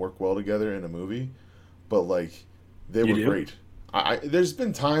won't work well together in a movie, but like they were great. There's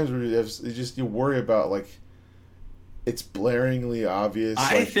been times where you worry about like it's blaringly obvious.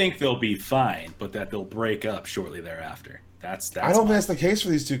 I think they'll be fine, but that they'll break up shortly thereafter. That's I don't think that's the case for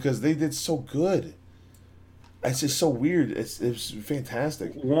these two because they did so good. It's just so weird. It's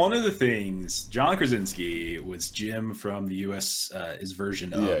fantastic. One of the things, John Krasinski was Jim from the U.S. His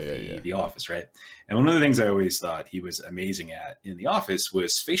version of The Office, right? And one of the things I always thought he was amazing at in The Office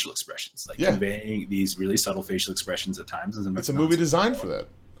was facial expressions, like conveying these really subtle facial expressions at times. It's a movie designed for that.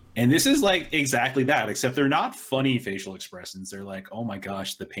 And this is like exactly that, except they're not funny facial expressions. They're like, oh my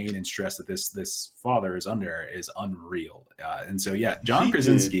gosh, the pain and stress that this father is under is unreal. And so, John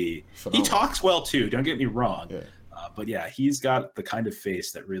Krasinski, he talks well too. Don't get me wrong. Yeah. But he's got the kind of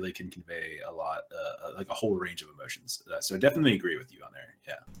face that really can convey a lot, like a whole range of emotions. So I definitely agree with you on there.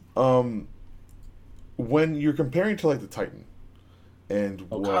 Yeah. When you're comparing to like the Titan and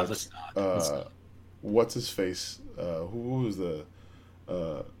let's not. What's his face? who was the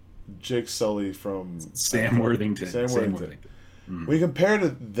Jake Sully from Sam Worthington. Sam Worthington. Mm. When you compare to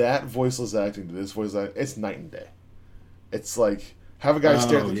that voiceless acting to this voice acting, it's night and day. It's like have a guy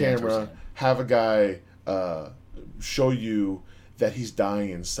stare at the camera, have a guy show you that he's dying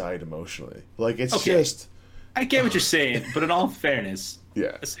inside emotionally. Like it's just. I get what you're saying, but in all fairness,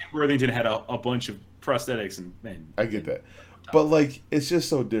 yeah, Sam Worthington had a bunch of prosthetics and I get that, but like it's just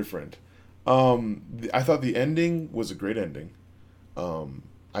so different. I thought the ending was a great ending.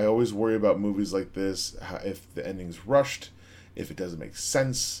 I always worry about movies like this if the ending's rushed, if it doesn't make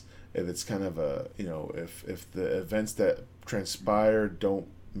sense, if it's kind of a if the events that transpire don't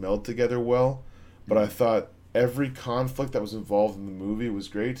meld together well. But I thought every conflict that was involved in the movie was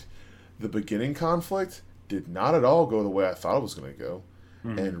great. The beginning conflict did not at all go the way I thought it was going to go,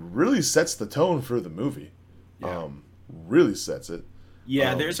 and really sets the tone for the movie. Yeah. Really sets it.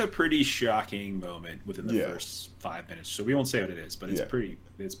 Yeah, there's a pretty shocking moment within the first 5 minutes, so we won't say what it is, but it's pretty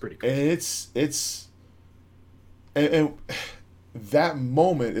cool. And that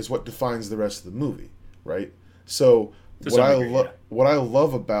moment is what defines the rest of the movie, right? So what I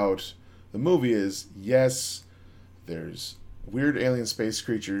love about the movie is, yes, there's weird alien space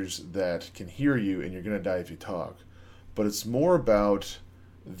creatures that can hear you and you're going to die if you talk. But it's more about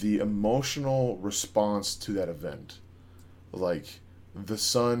the emotional response to that event. Like, the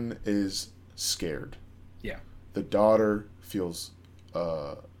son is scared. Yeah. The daughter feels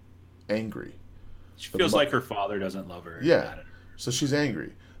angry. She feels like her father doesn't love her. Yeah. So she's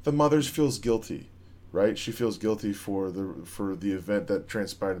angry. The mother feels guilty, right? She feels guilty for the event that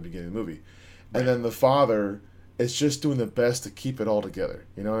transpired in the beginning of the movie. Right. And then the father is just doing the best to keep it all together.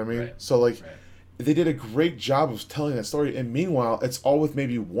 You know what I mean? Right. So they did a great job of telling that story, and meanwhile it's all with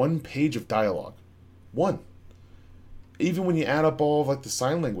maybe 1 page of dialogue. One. Even when you add up all of like the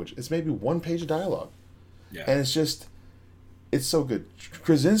sign language, it's maybe 1 page of dialogue. Yeah. And it's so good.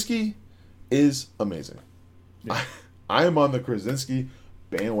 Krasinski is amazing. Yeah. I am on the Krasinski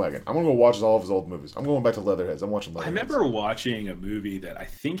bandwagon. I'm gonna go watch all of his old movies. I'm going back to Leatherheads. I'm watching Leatherheads. I remember watching a movie that I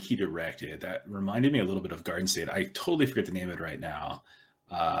think he directed that reminded me a little bit of Garden State. I totally forget the name of it right now,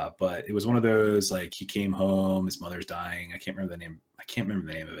 but it was one of those like he came home, his mother's dying. I can't remember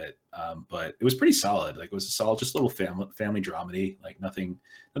the name of it, but it was pretty solid. Like it was a solid, just little family dramedy. Like nothing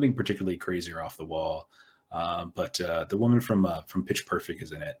particularly crazy or off the wall. But the woman from Pitch Perfect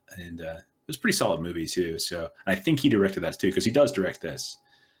is in it, and it was a pretty solid movie too. So I think he directed that too because he does direct this.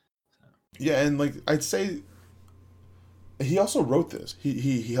 Yeah, and like I'd say, he also wrote this.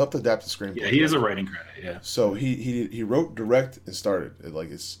 He helped adapt the screenplay. Yeah, he has a writing credit. Yeah. So he wrote, direct, and started.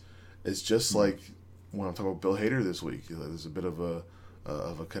 It's just like when I'm talking about Bill Hader this week. There's a bit of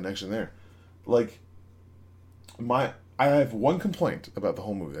a connection there. Like I have one complaint about the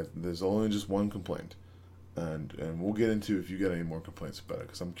whole movie. There's only just one complaint, and we'll get into if you get any more complaints about it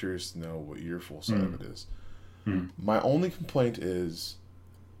because I'm curious to know what your full side of it is. My only complaint is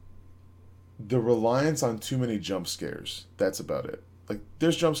the reliance on too many jump scares. That's about it. Like,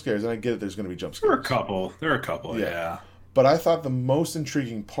 there's jump scares, and I get it, there's going to be jump scares. There are a couple, yeah. But I thought the most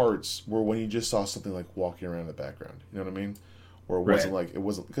intriguing parts were when you just saw something like walking around in the background. You know what I mean? Or it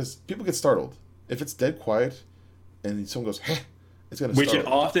wasn't because people get startled. If it's dead quiet and someone goes, "Heh," it's going to Which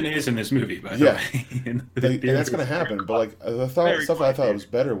startle. It often is in this movie, by the way. And that's going to happen. But, like, the stuff I thought was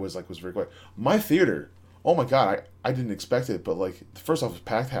better was very quiet. My theater, oh my God, I didn't expect it, but, like, first off, it was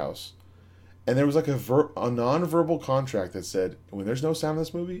packed house. And there was like a non-verbal contract that said, when there's no sound in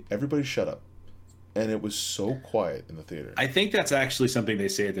this movie, everybody shut up. And it was so quiet in the theater. I think that's actually something they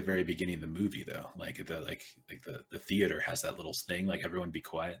say at the very beginning of the movie, though. Like the theater has that little thing, like everyone be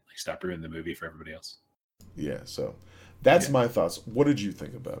quiet, like stop ruining the movie for everybody else. Yeah, so that's my thoughts. What did you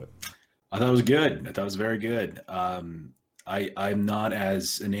think about it? I thought it was good. I thought it was very good. I'm not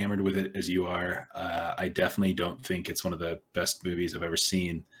as enamored with it as you are. I definitely don't think it's one of the best movies I've ever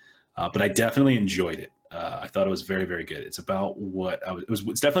seen. But I definitely enjoyed it. I thought it was very, very good. It's about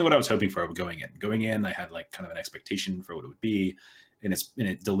it's definitely what I was hoping for going in. Going in, I had like kind of an expectation for what it would be, and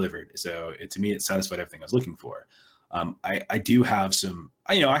it delivered. So to me, it satisfied everything I was looking for. I do have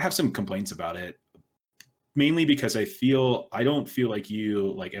I have some complaints about it, mainly because I don't feel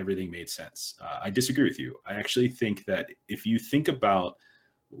like everything made sense. I disagree with you. I actually think that if you think about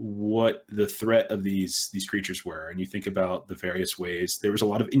what the threat of these creatures were, and you think about the various ways, there was a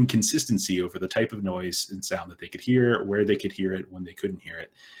lot of inconsistency over the type of noise and sound that they could hear, where they could hear it, when they couldn't hear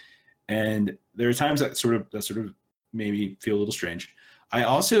it. And there are times that sort of made me feel a little strange. I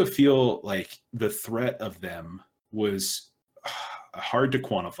also feel like the threat of them was hard to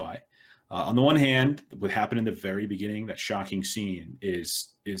quantify. On the one hand, what happened in the very beginning, that shocking scene is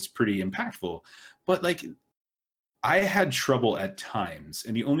pretty impactful, but like I had trouble at times,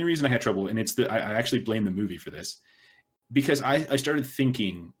 and the only reason I had trouble, and I actually blame the movie for this, because I started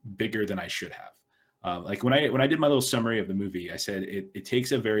thinking bigger than I should have. Like when I did my little summary of the movie, I said it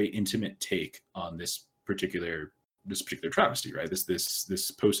takes a very intimate take on this particular travesty, right?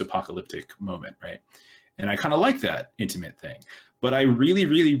 This post-apocalyptic moment, right? And I kind of like that intimate thing. But I really,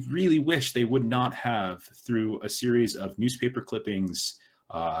 really, really wish they would not have, through a series of newspaper clippings,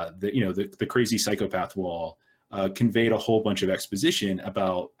 the crazy psychopath wall, conveyed a whole bunch of exposition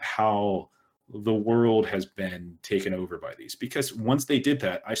about how the world has been taken over by these. Because once they did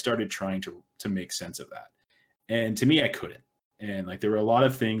that, I started trying to make sense of that. And to me, I couldn't. And like there were a lot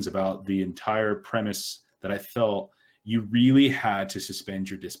of things about the entire premise that I felt you really had to suspend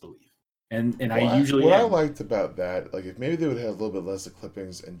your disbelief. And what I liked about that, like if maybe they would have a little bit less of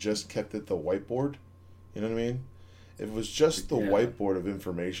clippings and just kept it the whiteboard, you know what I mean? If it was just the whiteboard of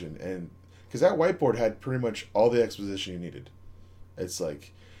information, and because that whiteboard had pretty much all the exposition you needed. It's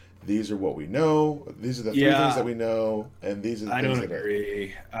like, these are what we know, these are the three things that we know, and these are the things that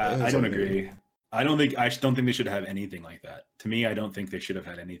agree. I don't agree. I don't think they should have anything like that. To me, I don't think they should have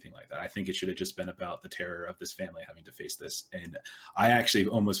had anything like that. I think it should have just been about the terror of this family having to face this. And I actually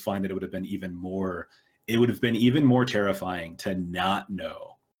almost find that it would have been even more terrifying to not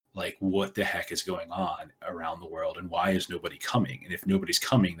know like what the heck is going on around the world and why is nobody coming? And if nobody's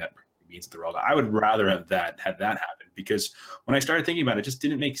coming, that means that they're all. I would rather have that happen, because when I started thinking about it, it just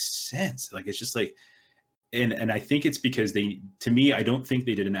didn't make sense. Like it's just like, and I think it's because I don't think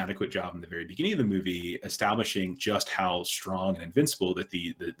they did an adequate job in the very beginning of the movie establishing just how strong and invincible that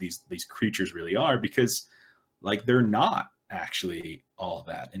these creatures really are, because like they're not actually all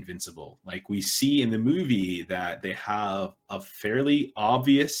that invincible. Like we see in the movie that they have a fairly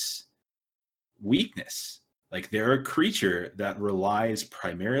obvious weakness. Like they're a creature that relies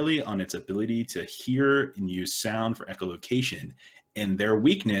primarily on its ability to hear and use sound for echolocation, and their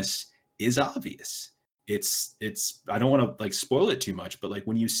weakness is obvious. It's I don't want to like spoil it too much, but like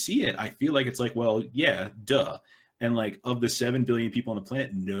when you see it, I feel like it's like, well, yeah, duh. And like of the 7 billion people on the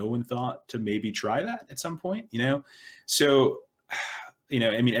planet, no one thought to maybe try that at some point, you know? So, you know,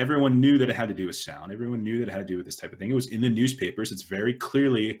 I mean, everyone knew that it had to do with sound. Everyone knew that it had to do with this type of thing. It was in the newspapers. It's very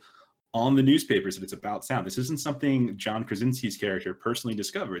clearly on the newspapers that it's about sound. This isn't something John Krasinski's character personally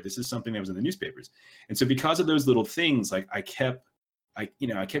discovered. This is something that was in the newspapers. And so because of those little things, like I kept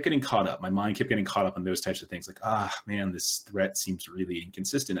getting caught up. My mind kept getting caught up on those types of things. Like, man, this threat seems really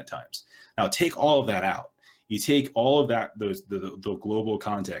inconsistent at times. Now take all of that out. You take all of that, the global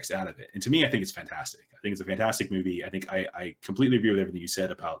context out of it. And to me, I think it's fantastic. I think it's a fantastic movie. I think I completely agree with everything you said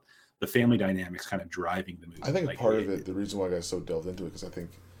about the family dynamics kind of driving the movie. I think part of it, the reason why I got so delved into it, because I think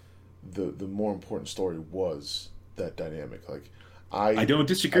the more important story was that dynamic. Like, I don't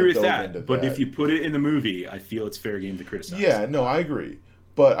disagree with that, but if you put it in the movie, I feel it's fair game to criticize. Yeah, no, I agree.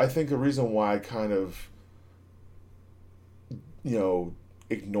 But I think the reason why I kind of,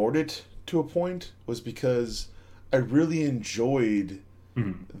 ignored it to a point was because I really enjoyed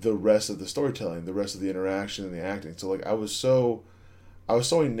the rest of the storytelling, the rest of the interaction and the acting. So like I was so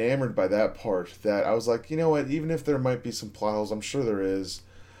enamored by that part that I was like, you know what, even if there might be some plot holes, I'm sure there is,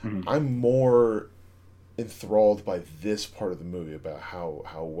 I'm more enthralled by this part of the movie about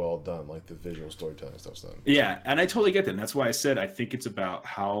how well done like the visual storytelling stuff's done. Yeah, and I totally get that. And that's why I said I think it's about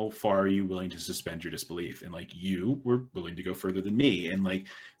how far are you willing to suspend your disbelief, and like you were willing to go further than me. And like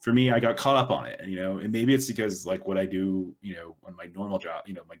for me, I got caught up on it, and maybe it's because like what I do, on my normal job,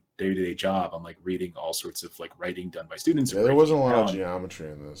 my day-to-day job, I'm like reading all sorts of like writing done by students. Yeah, there wasn't a lot of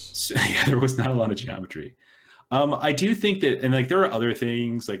geometry in this. So, yeah, there was not a lot of geometry. I do think that, and like there are other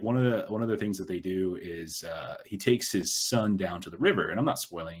things. Like one of the things that they do is he takes his son down to the river, and I'm not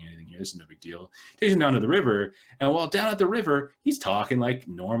spoiling anything here. This is no big deal. He takes him down to the river, and while down at the river, he's talking like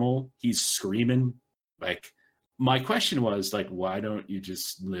normal. He's screaming. Like my question was like, why don't you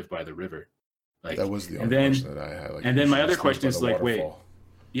just live by the river? Like that was the only question that I had. Like, and then my other question is like, waterfall. wait.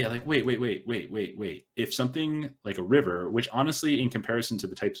 If something like a river, which honestly, in comparison to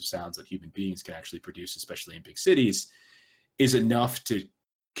the types of sounds that human beings can actually produce, especially in big cities, is enough to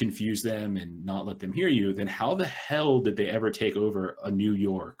confuse them and not let them hear you, then how the hell did they ever take over a New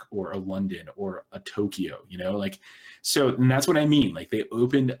York or a London or a Tokyo? So, and that's what I mean. Like they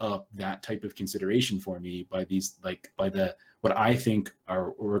opened up that type of consideration for me by these, like by the, what I think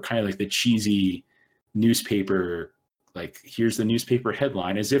are kind of like the cheesy newspaper, like here's the newspaper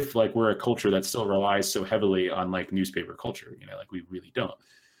headline, as if like we're a culture that still relies so heavily on like newspaper culture, like we really don't.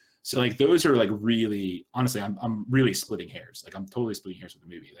 So like those are like really, honestly, I'm really splitting hairs. Like I'm totally splitting hairs with the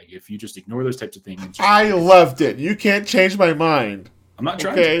movie. Like if you just ignore those types of things. I loved it. You can't change my mind. I'm not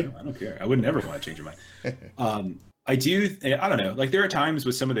trying to. I don't care. I would never want to change your mind. I do. I don't know. Like there are times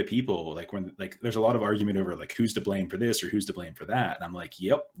with some of the people, like when like there's a lot of argument over like who's to blame for this or who's to blame for that. And I'm like,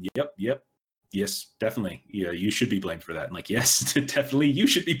 yep. Yes, definitely. Yeah, you should be blamed for that. And like, yes, definitely, you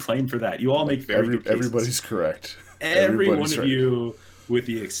should be blamed for that. You all make very good cases. Everybody's correct. Every one of you, with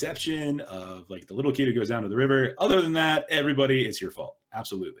the exception of like the little kid who goes down to the river. Other than that, everybody, it's your fault.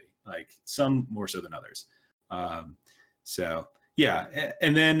 Absolutely. Like some more so than others. So yeah,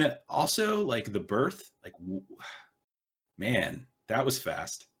 and then also like the birth, like man, that was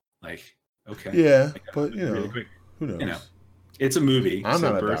fast. Like okay, Yeah, like, but you know, really quick. who knows? You know, it's a movie. I'm so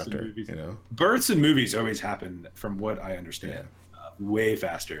not a births doctor. and movies, You know, births and movies always happen, from what I understand, way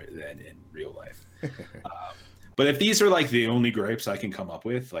faster than in real life. But if these are like the only gripes I can come up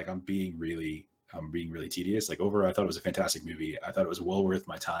with, like I'm being really tedious. Like overall, I thought it was a fantastic movie. I thought it was well worth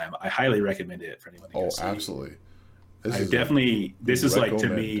my time. I highly recommend it for anyone to go see. Absolutely. This is like to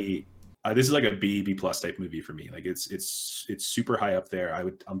me, this is like a B plus type movie for me. Like it's super high up there.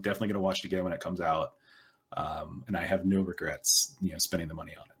 I'm definitely gonna watch it again when it comes out, and I have no regrets, spending the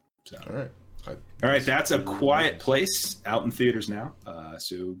money on it. So all right, that's A Quiet Place out in theaters now.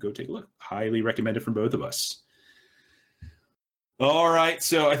 So go take a look. Highly recommended from both of us. All right,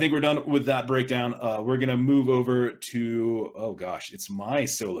 so I think we're done with that breakdown. We're gonna move over to it's my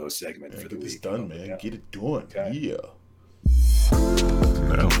solo segment for the week. Get this done, man. Yeah. Get it done. Okay. Yeah.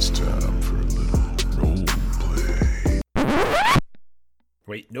 Now it's time for a little role play.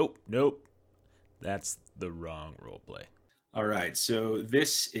 Wait, nope. That's the wrong role play. All right, so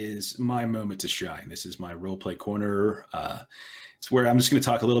this is my moment to shine. This is my role play corner. It's where I'm just going to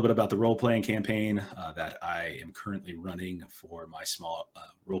talk a little bit about the role playing campaign that I am currently running for my small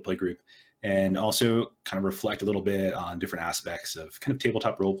role play group, and also kind of reflect a little bit on different aspects of kind of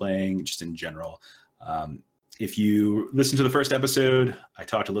tabletop role playing just in general. If you listen to the first episode, I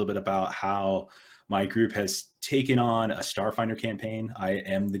talked a little bit about how my group has taken on a Starfinder campaign. I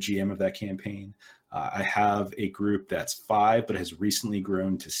am the GM of that campaign. I have a group that's 5, but has recently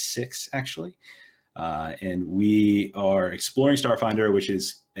grown to 6, actually. And we are exploring Starfinder, which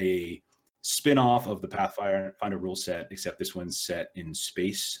is a spin-off of the Pathfinder rule set, except this one's set in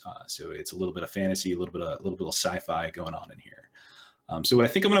space. So it's a little bit of fantasy, a little bit of sci-fi going on in here. So what I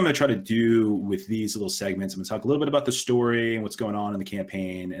think I'm going to try to do with these little segments, I'm going to talk a little bit about the story and what's going on in the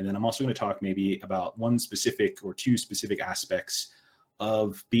campaign. And then I'm also going to talk maybe about one specific or two specific aspects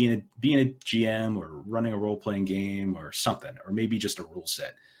of being a GM or running a role-playing game or something, or maybe just a rule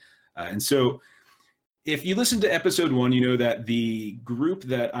set. And so if you listen to episode 1, you know that the group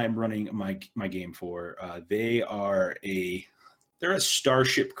that I'm running my game for, they're a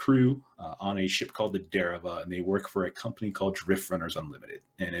starship crew on a ship called the Dereva, and they work for a company called Drift Runners Unlimited.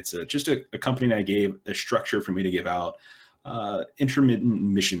 And it's just a company that gave a structure for me to give out intermittent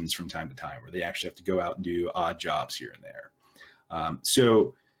missions from time to time, where they actually have to go out and do odd jobs here and there.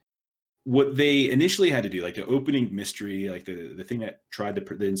 So what they initially had to do, like the opening mystery, like the thing that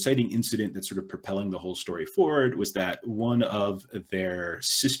the inciting incident that's sort of propelling the whole story forward, was that one of their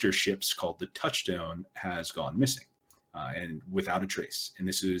sister ships called the Touchstone has gone missing and without a trace. And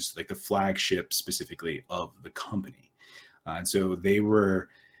this is like the flagship specifically of the company. And so they were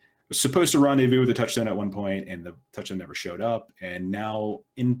supposed to rendezvous with the Touchstone at one point, and the Touchstone never showed up. And now,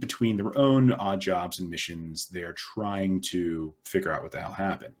 in between their own odd jobs and missions, they're trying to figure out what the hell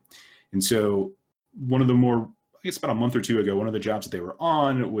happened. And so one of the more, I guess about a month or two ago, one of the jobs that they were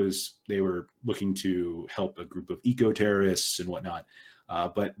on was they were looking to help a group of eco-terrorists and whatnot.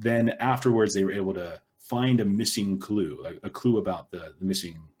 But then afterwards, they were able to find a missing clue, a clue about the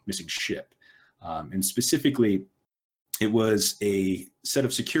missing ship. And specifically, it was a set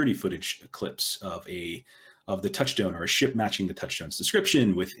of security footage clips of the Touchstone, or a ship matching the Touchstone's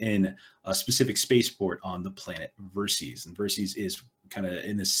description within a specific spaceport on the planet Verces. And Verces is kind of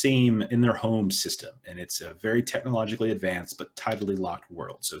in their home system, and it's a very technologically advanced but tidally locked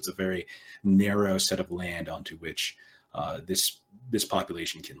world. So it's a very narrow set of land onto which this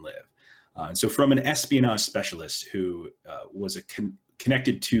population can live. And so from an espionage specialist who was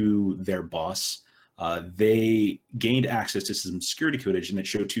connected to their boss, they gained access to some security footage, and it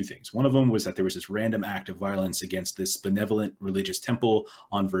showed two things. One of them was that there was this random act of violence against this benevolent religious temple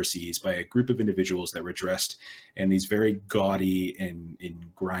on Verces by a group of individuals that were dressed in these very gaudy and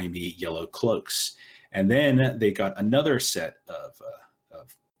grimy yellow cloaks. And then they got another set of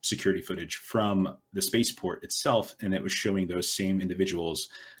security footage from the spaceport itself, and it was showing those same individuals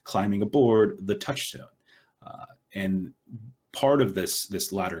climbing aboard the Touchstone. And part of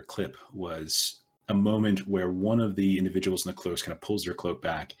this latter clip was a moment where one of the individuals in the cloaks kind of pulls their cloak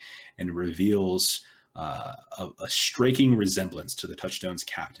back and reveals a striking resemblance to the Touchstone's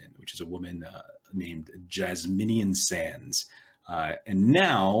captain, which is a woman named Jasminian Sands. And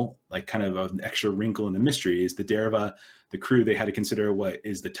now, like kind of an extra wrinkle in the mystery is the Dereva, the crew, they had to consider, what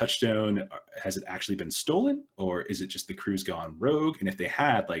is the touchstone? Has it actually been stolen, or is it just the crew's gone rogue? And if they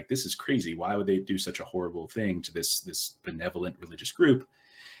had, like, this is crazy. Why would they do such a horrible thing to this benevolent religious group?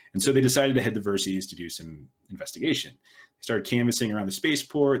 And so they decided to head to Verces to do some investigation. They started canvassing around the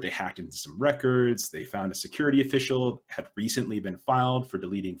spaceport. They hacked into some records. They found a security official had recently been filed for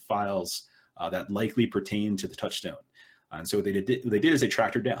deleting files that likely pertained to the touchstone. And so what they did is they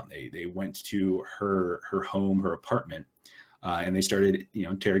tracked her down. They went to her home, her apartment, and they started,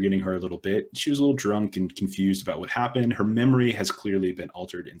 interrogating her a little bit. She was a little drunk and confused about what happened. Her memory has clearly been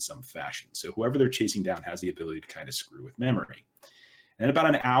altered in some fashion. So whoever they're chasing down has the ability to kind of screw with memory. And about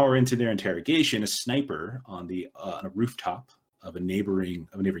an hour into their interrogation, a sniper on a rooftop of a neighboring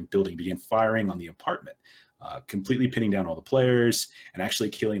building began firing on the apartment, completely pinning down all the players and actually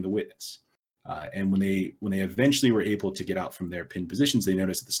killing the witness. And when they eventually were able to get out from their pinned positions, they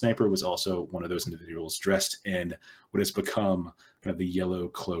noticed that the sniper was also one of those individuals dressed in what has become kind of the yellow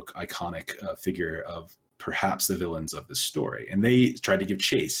cloak iconic figure of perhaps the villains of this story. And they tried to give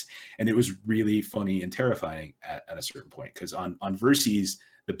chase. And it was really funny and terrifying at a certain point, because on Verces,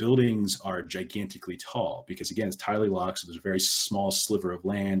 the buildings are gigantically tall because, again, it's tidally locked. So there's a very small sliver of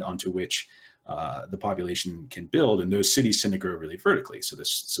land onto which the population can build. And those cities tend to grow really vertically. So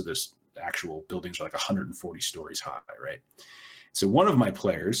this actual buildings are like 140 stories high, right? So one of my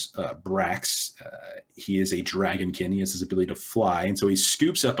players, Brax, he is a dragonkin. He has his ability to fly. And so he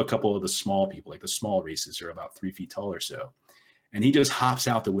scoops up a couple of the small people, like the small races who are about 3 feet tall or so. And he just hops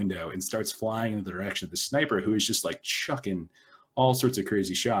out the window and starts flying in the direction of the sniper, who is just like chucking all sorts of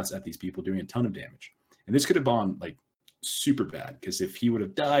crazy shots at these people, doing a ton of damage. And this could have gone like super bad, because if he would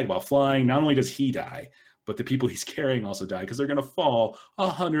have died while flying, not only does he die, but the people he's carrying also die, because they're going to fall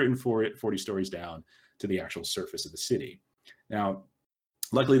 140 stories down to the actual surface of the city. Now,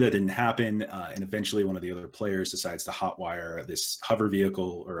 luckily that didn't happen, and eventually one of the other players decides to hotwire this hover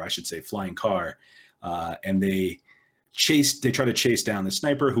vehicle, or I should say flying car, and they try to chase down the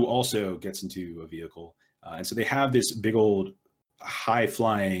sniper, who also gets into a vehicle. And so they have this big old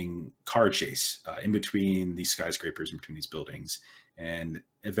high-flying car chase in between these skyscrapers, in between these buildings. And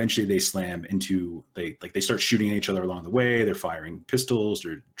eventually they slam into, they start shooting at each other along the way. They're firing pistols.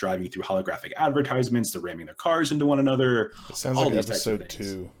 They're driving through holographic advertisements. They're ramming their cars into one another. It sounds like episode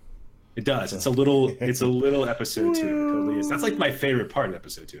 2. It does. It's a little episode 2. It totally is. That's like my favorite part of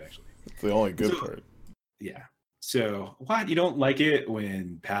episode 2, actually. It's the only good part. Yeah. So what, you don't like it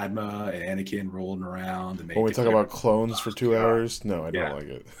when Padma and Anakin rolling around and when we talk about clones for 2 hours? No, I don't like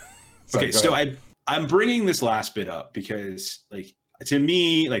it. Okay, so I'm bringing this last bit up because, like, to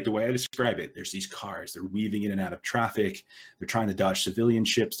me, like the way I describe it, there's these cars, they're weaving in and out of traffic. They're trying to dodge civilian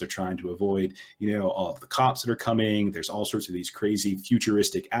ships. They're trying to avoid, all of the cops that are coming. There's all sorts of these crazy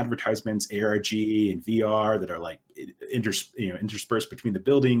futuristic advertisements, ARG and VR, that are like interspersed between the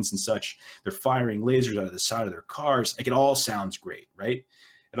buildings and such. They're firing lasers out of the side of their cars. Like, it all sounds great, right?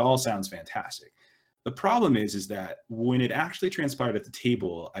 It all sounds fantastic. The problem is that when it actually transpired at the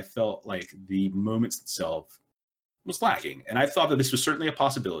table, I felt like the moments itself was lacking. And I thought that this was certainly a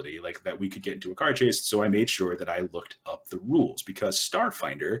possibility, like that we could get into a car chase. So I made sure that I looked up the rules, because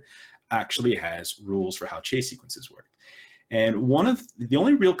Starfinder actually has rules for how chase sequences work. And one of the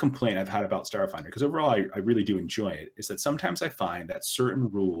only real complaint I've had about Starfinder, because overall I really do enjoy it, is that sometimes I find that certain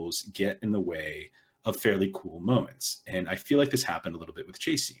rules get in the way of fairly cool moments. And I feel like this happened a little bit with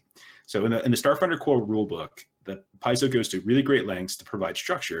chasing. So in the Starfinder core rulebook, the Paizo goes to really great lengths to provide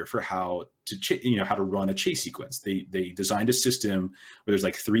structure for how to run a chase sequence. They designed a system where there's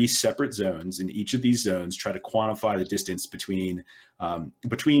like 3 separate zones, and each of these zones try to quantify the distance between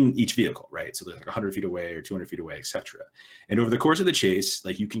each vehicle, right? So they're like 100 feet away or 200 feet away, etc. And over the course of the chase,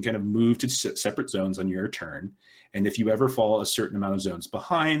 like, you can kind of move to separate zones on your turn. And if you ever fall a certain amount of zones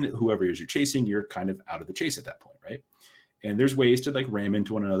behind whoever it is you're chasing, you're kind of out of the chase at that point, right? And there's ways to like ram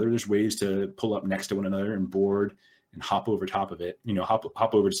into one another. There's ways to pull up next to one another and board and hop over top of it,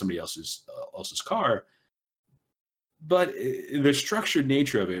 hop over to somebody else's car. But the structured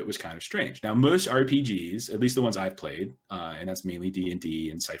nature of it was kind of strange. Now, most RPGs, at least the ones I've played, and that's mainly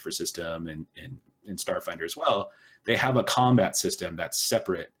D&D and Cypher System and Starfinder as well, they have a combat system that's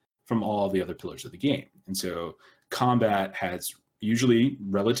separate from all the other pillars of the game. And so combat has usually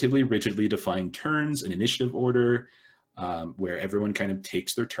relatively rigidly defined turns and initiative order, where everyone kind of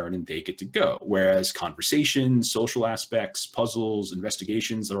takes their turn and they get to go. Whereas conversations, social aspects, puzzles,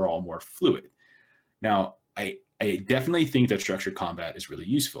 investigations are all more fluid. Now, I definitely think that structured combat is really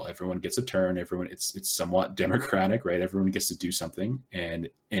useful. Everyone gets a turn. It's somewhat democratic, right? Everyone gets to do something, and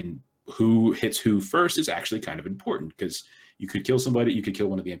who hits who first is actually kind of important, because you could kill somebody, you could kill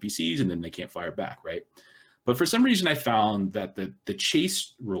one of the NPCs, and then they can't fire back, right? But for some reason, I found that the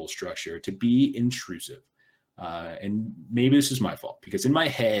chase rule structure to be intrusive. And maybe this is my fault, because in my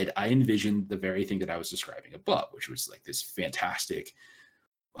head, I envisioned the very thing that I was describing above, which was like this fantastic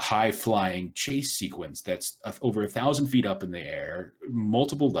high-flying chase sequence that's over 1,000 feet up in the air,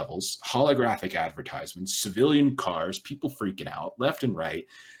 multiple levels, holographic advertisements, civilian cars, people freaking out left and right,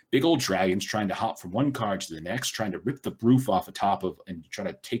 big old dragons trying to hop from one car to the next, trying to rip the roof off the top of and try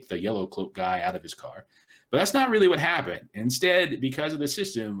to take the yellow cloak guy out of his car. But that's not really what happened. Instead, because of the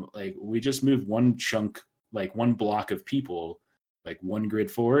system, like, we just moved one chunk, like one block of people, like one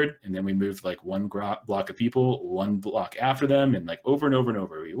grid forward, and then we moved like one block of people, one block after them, and like over and over and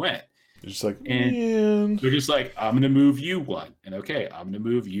over we went. Just like, and man. they're just like, I'm gonna move you one, and okay, I'm gonna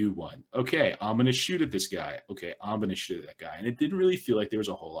move you one. Okay, I'm gonna shoot at this guy. Okay, I'm gonna shoot at that guy. And it didn't really feel like there was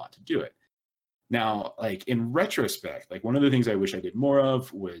a whole lot to do it. Now, like in retrospect, like one of the things I wish I did more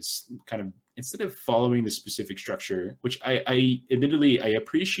of was kind of, instead of following the specific structure, which I admittedly, I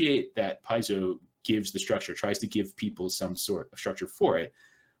appreciate that Paizo gives the structure, tries to give people some sort of structure for it,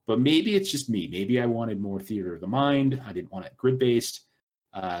 but maybe it's just me. Maybe I wanted more theater of the mind. I didn't want it grid-based.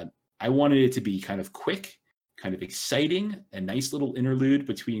 I wanted it to be kind of quick, kind of exciting, a nice little interlude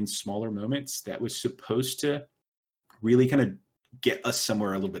between smaller moments that was supposed to really kind of get us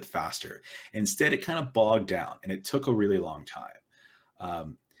somewhere a little bit faster. Instead, it kind of bogged down, and it took a really long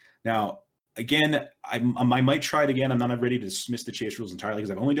time. Now, again, I might try it again. I'm not ready to dismiss the chase rules entirely, because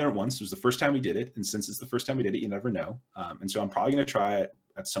I've only done it once. It was the first time we did it, and since it's the first time we did it, you never know. And so I'm probably going to try it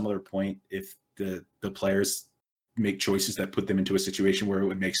at some other point if the players make choices that put them into a situation where it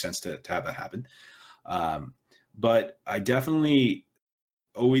would make sense to have that happen. But I definitely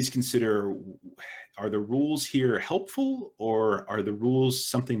always consider, are the rules here helpful, or are the rules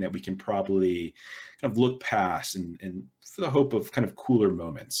something that we can probably kind of look past and for the hope of kind of cooler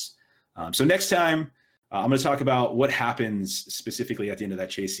moments? So next time, I'm going to talk about what happens specifically at the end of that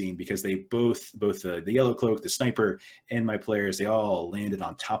chase scene, because they both the yellow cloak, the sniper, and my players, they all landed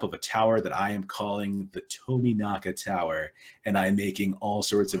on top of a tower that I am calling the Tominaka Tower, and I'm making all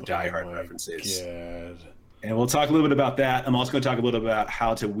sorts of Die Hard references. God. And we'll talk a little bit about that. I'm also going to talk a little bit about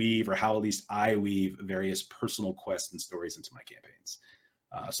how to weave, or how at least I weave, various personal quests and stories into my campaigns.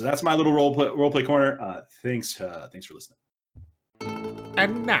 So that's my little role play corner. Thanks for listening.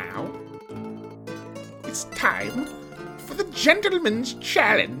 And now, it's time for the Gentleman's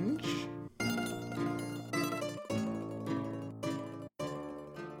Challenge.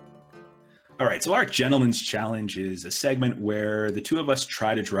 All right, so our Gentleman's Challenge is a segment where the two of us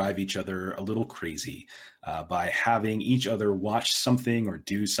try to drive each other a little crazy by having each other watch something or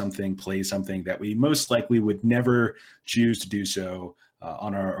do something, play something that we most likely would never choose to do so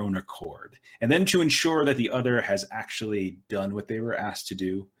on our own accord. And then to ensure that the other has actually done what they were asked to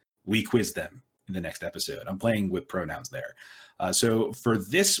do, we quiz them in the next episode. I'm playing with pronouns there. So for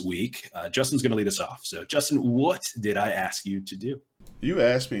this week, Justin's going to lead us off. So Justin, what did I ask you to do? You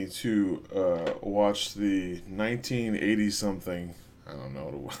asked me to watch the 1980-something, I don't know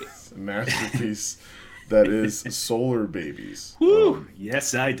what it was, masterpiece that is Solar Babies. Woo!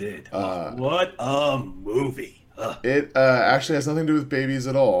 Yes, I did. What a movie. It actually has nothing to do with babies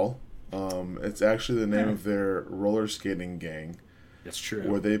at all. It's actually the name of their roller skating gang. That's true.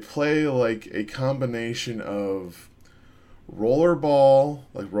 Where they play like a combination of rollerball,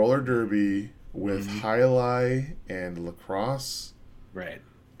 like roller derby, with highlight and lacrosse. Right.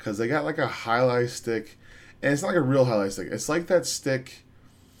 Because they got like a highlight stick, and it's not like a real highlight stick. It's like that stick,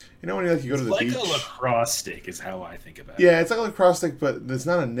 you know, when you go to the beach. It's like a lacrosse stick is how I think about it. Yeah, it's like a lacrosse stick, but it's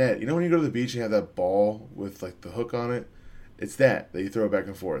not a net. You know when you go to the beach and you have that ball with like the hook on it? It's that you throw back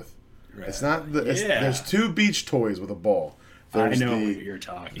and forth. Right. It's not the. There's two beach toys with a ball. I know what you're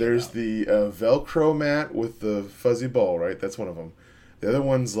talking about. There's the Velcro mat with the fuzzy ball, right? That's one of them. The other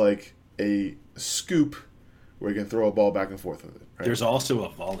one's like a scoop where you can throw a ball back and forth with it. Right? There's also a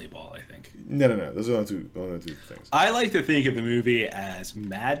volleyball, I think. No. Those are the only two things. I like to think of the movie as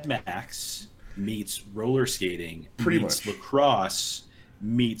Mad Max meets roller skating, pretty meets much lacrosse,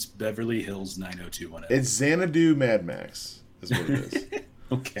 meets Beverly Hills 90210. It's Xanadu Mad Max, is what it is.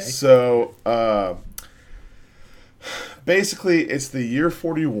 Okay. So, basically, it's the year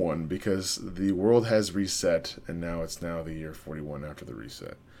 41 because the world has reset, and now it's the year 41 after the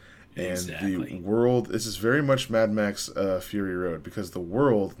reset. And exactly. The world, this is very much Mad Max Fury Road, because the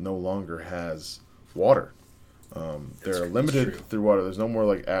world no longer has water. They're limited through water. There's no more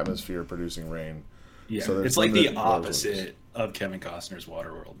like atmosphere producing rain. Yeah, so it's like the opposite of Kevin Costner's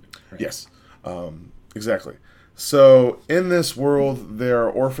Waterworld. Right? Yes, exactly. So in this world, there are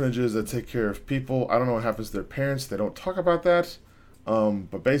orphanages that take care of people. I don't know what happens to their parents. They don't talk about that.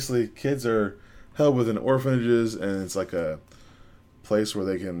 But basically, kids are held within orphanages, and it's like a place where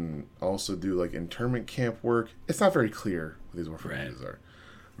they can also do like internment camp work. It's not very clear what these orphanages are.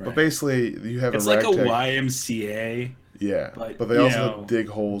 But Right. basically, you have It's a like a ragtag. YMCA, Yeah, but, but they you also know, dig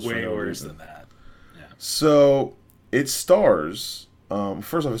holes for way no worse reason. than that. So it stars.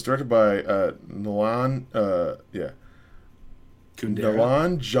 First off, it's directed by Nolan. Kundera.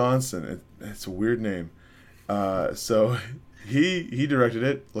 Nolan Johnson. It's a weird name. So he directed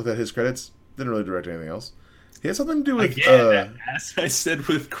it. Looked at his credits. Didn't really direct anything else. He had something to do with. Again, as I said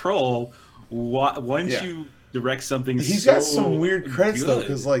with Kroll, once Yeah. you direct something, He's so got some weird credits though, good,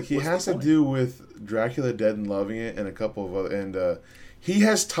 because like he what's has the to point? do with Dracula Dead and Loving It, and a couple of other, and he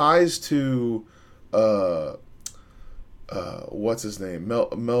has ties to, what's his name,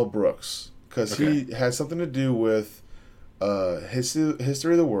 Mel Brooks, because he has something to do with,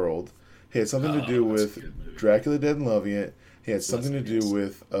 History of the World. He had something to do that's a with good movie. Dracula Dead and Loving It. He had something to do yes.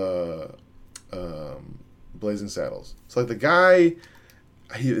 with Blazing Saddles. So like the guy,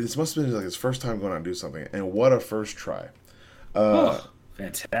 this must have been like his first time going out and do something, and what a first try.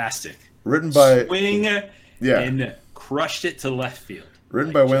 Fantastic. Written by Swing Yeah. and crushed it to left field.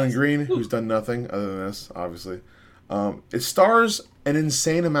 Written Like by Waylon just- Green, who's done nothing other than this, obviously. It stars an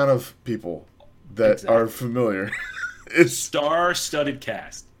insane amount of people that are familiar. It's Star-studded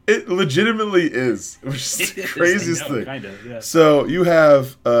cast. it legitimately is, which is the craziest thing. Kind of, yeah. So you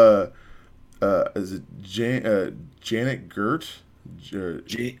have is it Janet Gert?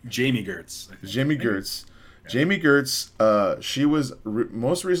 Jamie Gertz. Jamie Gertz. Jamie Gertz, she was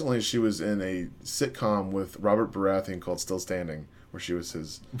most recently she was in a sitcom with Robert Baratheon called Still Standing, where she was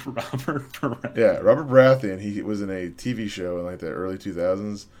his Robert Perez. yeah Robert Baratheon. He was in a TV show in like the early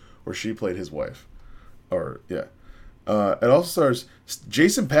 2000s where she played his wife, or yeah. It also stars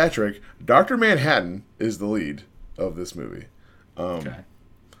Jason Patrick. Dr. Manhattan is the lead of this movie. Okay.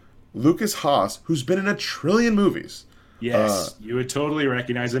 Lucas Haas, who's been in a trillion movies. Yes, you would totally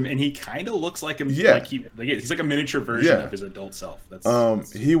recognize him, and he kind of looks like him. Yeah. He's like a miniature version Yeah. of his adult self.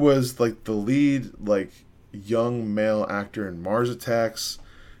 That's He was like the lead like young male actor in Mars Attacks.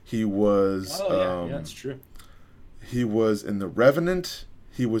 He was yeah, that's true. he was in The Revenant.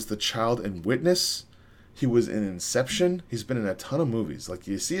 He was the child in Witness. He was in Inception. He's been in a ton of movies. Like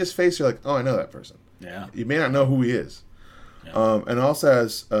you see his face, you're like, oh, I know that person. Yeah. You may not know who he is. And also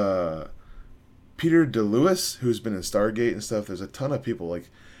has Peter DeLuis, who's been in Stargate and stuff. There's a ton of people. Like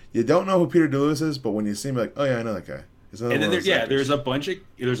you don't know who Peter DeLuis is, but when you see him, you're like, oh yeah, I know that guy. He's another And then one of those actors.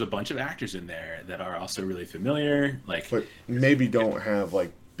 there's a bunch of actors in there that are also really familiar. Like But maybe don't have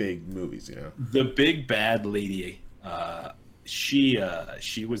like big movies, you know. the big bad lady. She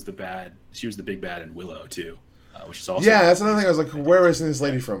was the big bad in Willow too, which is also Yeah, that's another thing. I was like, where have I seen this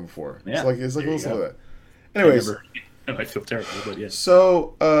lady from before? Yeah, It's like a there little you something go. like that. Anyways, I feel terrible, but yes.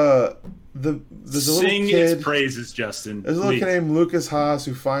 so there's a little Sing kid. its praises, Justin. There's a little Please. kid named Lucas Haas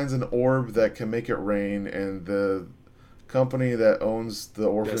who finds an orb that can make it rain, and the company that owns the Just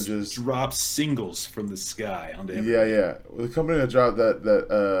orphanages. drops singles from the sky onto him. Yeah. The company that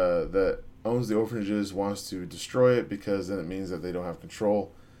owns the orphanages wants to destroy it because then it means that they don't have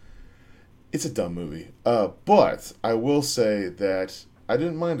control. It's a dumb movie. But I will say that I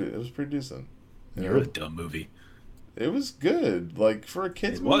didn't mind it. It was pretty decent. You You're know? a dumb movie. It was good. Like for a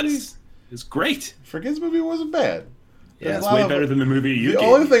kids It movie. was. It's great. For a kids movie, it wasn't bad. Yeah, There's it's a lot way of- better than the movie you The gave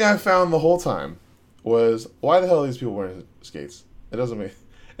only me. thing I found the whole time was why the hell are these people wearing skates? It doesn't make.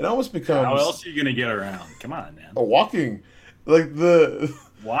 It almost becomes How else are you gonna get around? Come on, man. a walking. Like the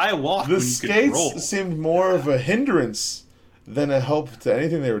Why walk the when you could roll? skates seemed more of a hindrance than a help to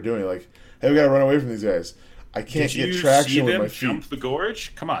anything they were doing. Like, hey, we gotta run away from these guys. I can't Did you get see traction with them my feet. jump the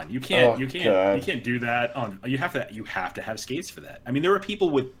gorge? Come on, you can't. Oh, you can't. God. You can't do that. You have to have skates for that. I mean, there were people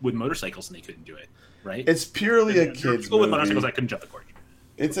with motorcycles and they couldn't do it, right? It's purely a There were kids people with motorcycles movie. that couldn't jump the gorge.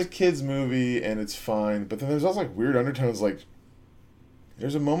 It's a kids movie and it's fine, but then there's also like weird undertones. Like,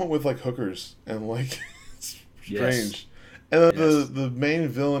 there's a moment with like hookers and like it's Yes. strange. And then Yes. the main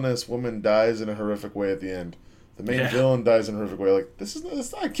villainous woman dies in a horrific way at the end. The main Yeah. villain dies in a horrific way. Like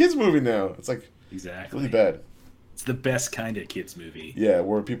it's not a kids movie now. It's like Exactly. really bad. It's the best kind of kids movie Yeah,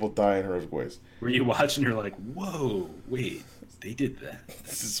 where people die in horrific ways. where you watch and you're like, "Whoa, wait, they did that."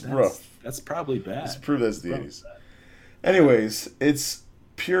 It's rough. That's probably bad. Let's prove that's the Probably 80s. bad. Anyways, it's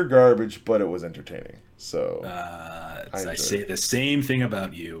pure garbage, but it was entertaining. So I enjoyed say it. the same thing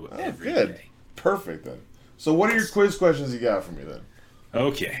about you every day. good. Perfect then. So what are your quiz questions you got for me then?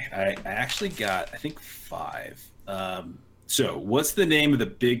 Okay, I actually got I think 5. So what's the name of the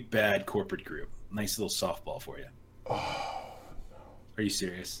big bad corporate group? nice little softball for you. Oh, Are you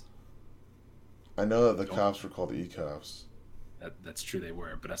serious? I know that the cops were called E-cops. That's true, they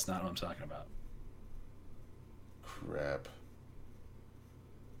were, but that's not what I'm talking about. Crap.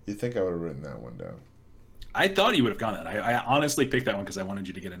 You'd think I would have written that one down. I thought you would have gone that. I honestly picked that one because I wanted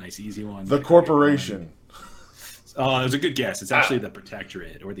you to get a nice, easy one. The Corporation. Oh, it was a good guess. It's actually the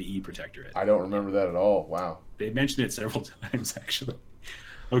Protectorate or the E-Protectorate. I don't remember that at all. Wow. They mentioned it several times, actually.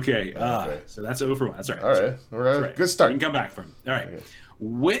 Okay, so that's over one. That's all right. All right. All right. Right. Good start. You can come back from. All right.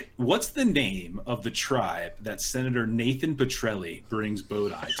 Okay. What's the name of the tribe that Senator Nathan Petrelli brings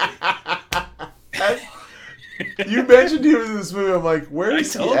Bodai to? You mentioned he was in this movie. I'm like, where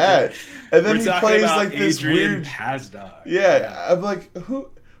is he at? And then We're he talking plays about like this Adrian weird. Pasdog. Yeah, I'm like, who?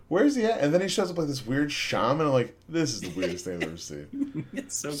 Where's he at? And then he shows up like this weird shaman. I'm like, this is the weirdest thing I've ever seen.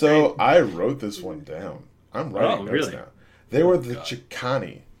 It's so So great. I wrote this one down. I'm writing notes really? now. They were the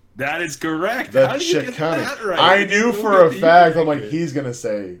Chicani. That is correct. The How did you get Chicani. that right? I You knew know for a that you fact. could I'm like, do it. he's gonna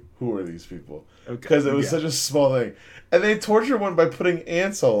say, who are these people? Okay, Because it was yeah. such a small thing. And they torture one by putting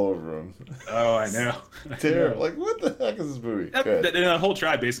ants all over him. Oh, I know. Terrible. Like, what the heck is this movie? Good. The whole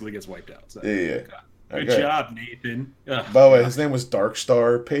tribe basically gets wiped out. So. Yeah. Good Okay. job, Nathan. Ugh. By the way, his name was Dark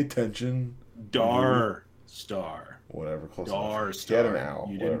Star. Pay attention. Dar Star. Whatever. Close Dar enough. Star. Get an owl.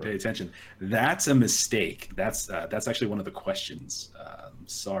 You didn't pay attention. That's a mistake. That's actually one of the questions. I'm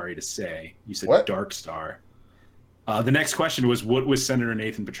sorry to say. You said What? Dark Star. The next question was, what was Senator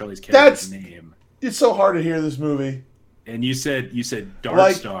Nathan Petrelli's character's name? It's so hard to hear this movie. And you said Dark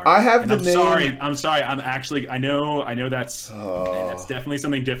Like, Star. I have and the I'm name- sorry. I'm actually. I know that's Oh. that's definitely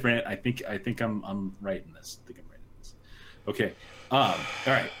something different. I think I'm right in this. Okay. All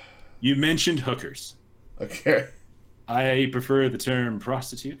right. You mentioned hookers. Okay. I prefer the term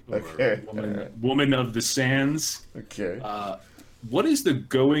prostitute or Okay. woman of the sands. Okay. What is the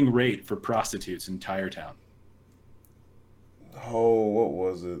going rate for prostitutes in Town? Oh, what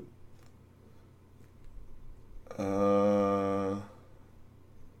was it?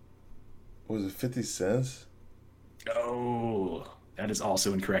 Was it 50 cents? Oh, that is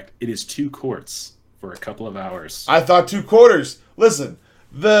also incorrect. It is 2 quarts for a couple of hours. I thought 2 quarters. Listen,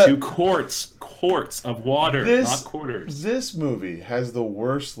 2 quarts of water, not quarters. This movie has the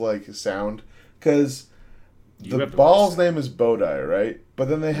worst like because You the have the ball's worst. name is Bodai, right? But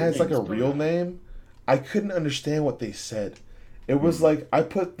then they had name like is a real Bodai. name. I couldn't understand what they said. It was like I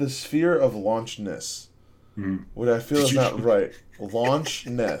put the sphere of launchness, what I feel is not right.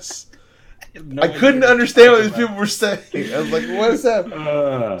 Launchness. I couldn't understand what these people were saying. I was like, what is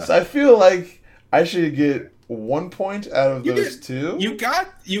that? So I feel like I should get 1 point out of those two. You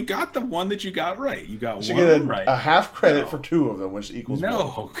got the one that you got right. You got I should one get right. a half credit No. for 2 of them, which equals 1.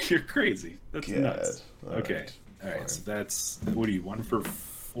 No, you're crazy. That's God. nuts. All Okay. right. All right. So that's what are you 1 for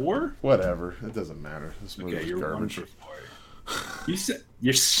 4? Whatever. It doesn't matter. This movie Okay, is you're garbage. 1 for 4. You said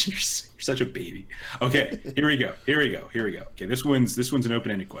you're such a baby. Okay, here we go. Okay, this one's an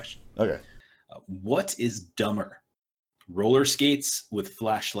open-ended question. Okay. What is dumber? Roller skates with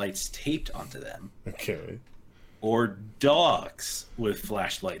flashlights taped onto them, Okay. or dogs with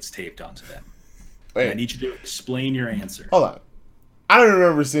flashlights taped onto them? Wait. I need you to explain your answer. Hold on. I don't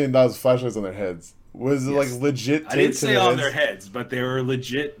remember seeing dogs with flashlights on their heads. Was it Yes. like legit? I didn't taped to say their on heads? their heads, but they were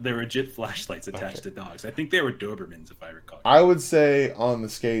legit flashlights attached to dogs. I think they were Dobermans, if I recall. I would say on the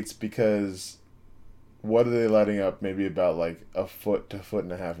skates because what are they lighting up? Maybe about like a foot to foot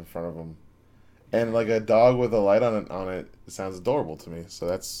and a half in front of them, and like a dog with a light on it sounds adorable to me. So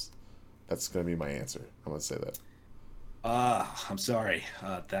that's gonna be my answer. I'm gonna say that. I'm sorry.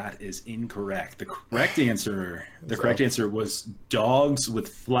 That is incorrect. The correct answer was dogs with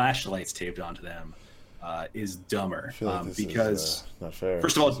flashlights taped onto them is dumber. I feel like this because is not fair.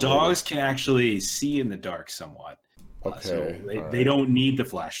 first of all, This is weird. dogs can actually see in the dark somewhat. Okay, So they alright. don't need the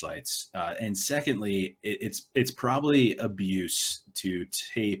flashlights. And secondly, it's probably abuse to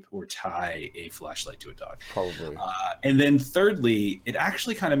tape or tie a flashlight to a dog. Probably. And then thirdly, it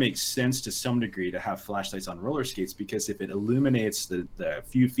actually kind of makes sense to some degree to have flashlights on roller skates because if it illuminates the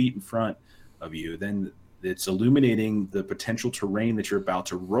few feet in front of you, then it's illuminating the potential terrain that you're about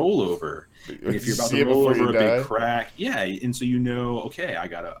to roll over. And if you're about See to it roll before you over a die? big crack, yeah, and so you know, okay, I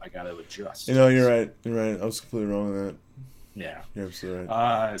gotta adjust. You know, you're right. You're right. I was completely wrong with that. Yeah. You're absolutely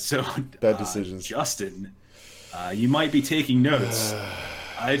right. So Bad decisions. Justin, you might be taking notes.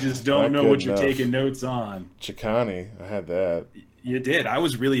 I just don't Not know what good you're enough. taking notes on. Chicani, I had that. You did. I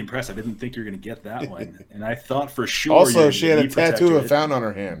was really impressed. I didn't think you were going to get that one. And I thought for sure. Also, she had a tattoo of a fountain on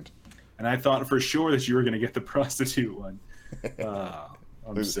her hand. And I thought for sure that you were going to get the prostitute one.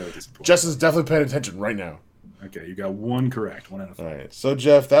 I'm so disappointed. Justin's definitely paying attention right now. Okay, you got one correct. 1 out of 5. All right. So,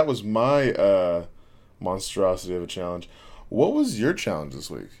 Jeff, that was my monstrosity of a challenge. What was your challenge this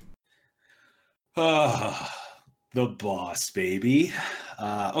week? The Boss Baby.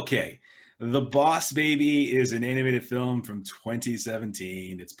 Okay. The Boss Baby is an animated film from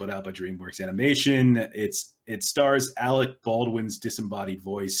 2017. It's put out by DreamWorks Animation. It stars Alec Baldwin's disembodied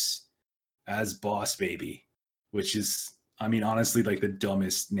voice as Boss Baby, which is, I mean, honestly, like the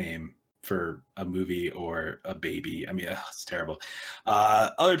dumbest name for a movie or a baby. I mean, it's terrible.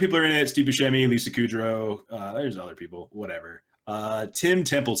 Other people are in it: Steve Buscemi, Lisa Kudrow. There's other people, whatever. Tim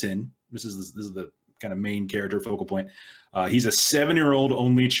Templeton. This is the kind of main character focal point. He's a 7-year-old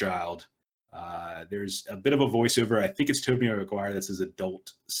only child. There's a bit of a voiceover. I think it's Tobey Maguire. That's his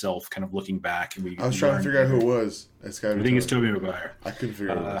adult self, kind of looking back. And I was trying to figure out who it was. I think it's Tobey Maguire. I couldn't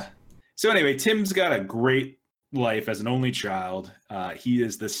figure out who it was. So anyway, Tim's got a great life as an only child. He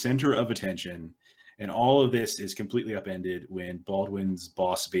is the center of attention, and all of this is completely upended when Baldwin's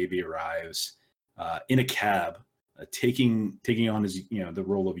Boss Baby arrives in a cab, taking on his the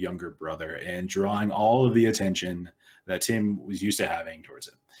role of younger brother and drawing all of the attention that Tim was used to having towards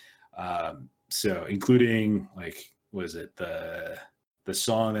him. So including what is it, the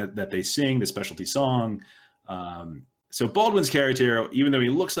song that they sing, the specialty song. So Baldwin's character, even though he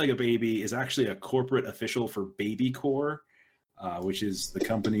looks like a baby, is actually a corporate official for BabyCore, which is the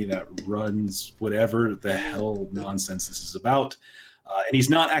company that runs whatever the hell nonsense this is about. And he's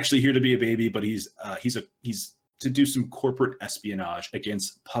not actually here to be a baby, but he's to do some corporate espionage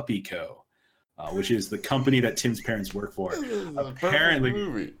against PuppyCo, which is the company that Tim's parents work for.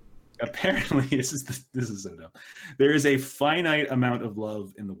 Apparently, this is so dumb. There is a finite amount of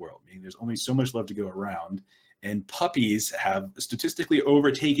love in the world, meaning there's only so much love to go around, and puppies have statistically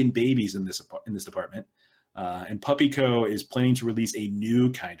overtaken babies in this department. And PuppyCo is planning to release a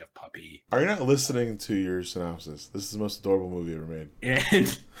new kind of puppy. Are you not listening to your synopsis? This is the most adorable movie ever made.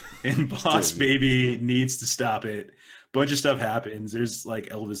 And Boss Baby needs to stop it. Bunch of stuff happens. There's like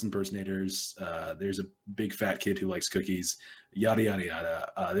Elvis impersonators. There's a big fat kid who likes cookies. Yada yada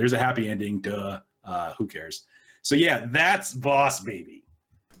yada. There's a happy ending. Duh. Who cares? So yeah, that's Boss Baby.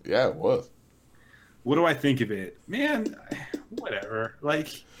 Yeah, it was. What do I think of it, man? Whatever.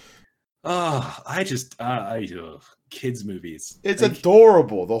 Like, kids movies. It's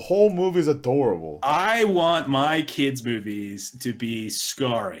adorable. The whole movie is adorable. I want my kids movies to be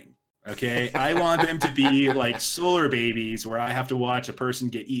scarring. Okay, I want them to be like Solar Babies, where I have to watch a person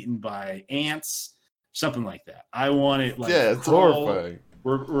get eaten by ants, something like that. I want it like it's horrifying.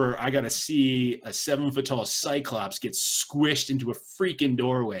 Where I got to see a 7-foot tall Cyclops get squished into a freaking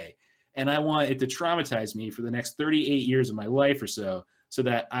doorway, and I want it to traumatize me for the next 38 years of my life or so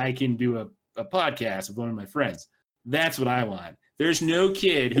that I can do a podcast with one of my friends. That's what I want. There's no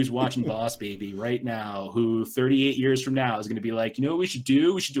kid who's watching Boss Baby right now who 38 years from now is going to be like, you know what we should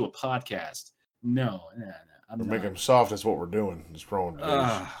do? We should do a podcast. No. We're making them soft. That's what we're doing. Just growing.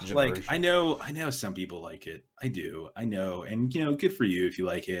 Like I know some people like it. I do. I know. And good for you if you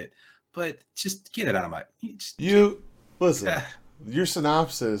like it. But just get it out of my. Listen. Your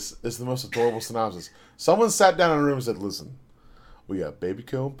synopsis is the most adorable synopsis. Someone sat down in a room and said, "Listen, we got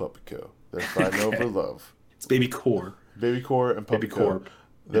BabyCo and PuppyCo. They're fighting over love. It's BabyCore. BabyCore and PuppyCo.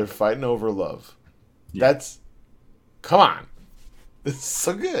 They're fighting over love. Yeah. Come on. It's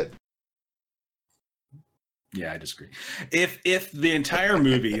so good." Yeah, I disagree. If the entire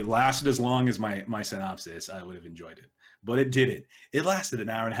movie lasted as long as my synopsis, I would have enjoyed it. But it didn't. It lasted an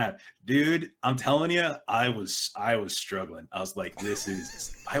hour and a half. Dude, I'm telling you, I was struggling. I was like,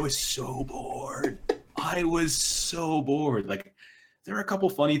 I was so bored. Like, there are a couple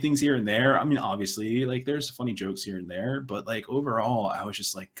funny things here and there. I mean, obviously, like, there's funny jokes here and there, but like overall, I was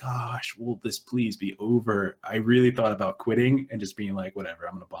just like, gosh, will this please be over? I really thought about quitting and just being like, whatever,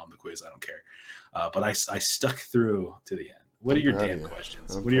 I'm gonna bomb the quiz. I don't care. But I stuck through to the end. What are your damn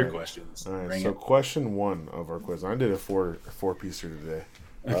questions? What are your questions? All right, so question 1 of our quiz. I did a four-piecer today.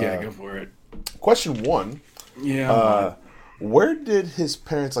 Okay, go for it. Question 1. Yeah. Where did his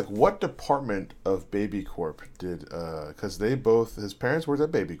parents, what department of BabyCorp did, because his parents worked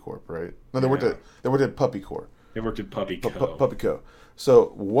at BabyCorp, right? No, they worked at PuppyCore. They worked at PuppyCo. PuppyCo.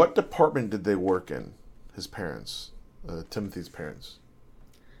 So what department did they work in, his parents, Timothy's parents?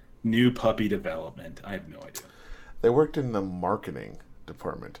 New puppy development. I have no idea. They worked in the marketing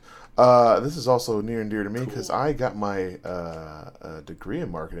department. This is also near and dear to me because I got my degree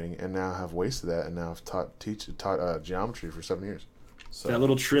in marketing and now have wasted that and now I've taught geometry for 7 years. So that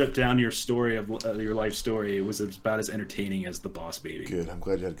little trip down your story of your life story was about as entertaining as the Boss Baby. Good. I'm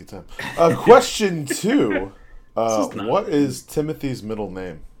glad you had a good time. Question 2. What is Timothy's middle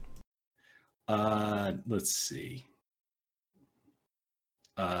name? Let's see.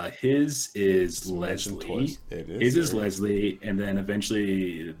 His is Mentioned Leslie. twice. It is. His is there. Leslie, and then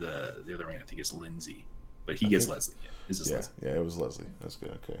eventually the other one I think is Lindsay, but he gets Leslie. Yeah, his is Yeah, Leslie. yeah, it was Leslie. That's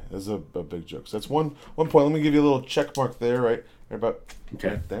good. Okay, that's a big joke. So that's one point. Let me give you a little check mark there, right about Okay.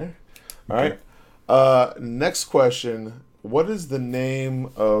 right there. All right. Next question: what is the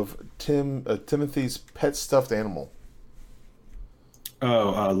name of Timothy's pet stuffed animal?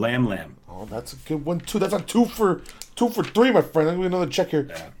 Oh, Lamb. Oh, that's a good one too. That's a two for three, my friend. I'm gonna another check here.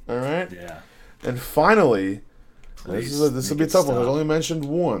 Yeah. All right. Yeah. And finally, Please, this will make be a it tough one. stop. I've only mentioned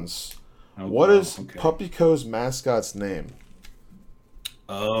once. Oh, What wow, is okay. Puppy Co.'s mascot's name?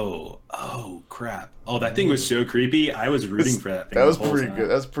 Oh, crap. Oh, that thing was so creepy. I was rooting for that thing. That was the whole pretty time. good.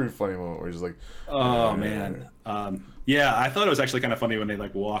 That's a pretty funny moment where he's like, Oh man. Yeah, I thought it was actually kind of funny when they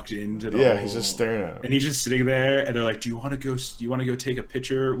like walked into the yeah, whole- he's just staring at and him. he's just sitting there and they're like, do you want to go take a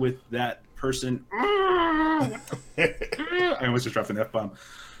picture with that person? I almost just dropped an F-bomb.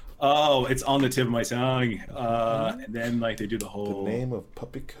 Oh, it's on the tip of my tongue. And then like they do the The whole name of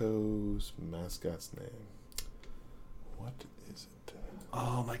Puppy Co.'s mascot's name. What is it?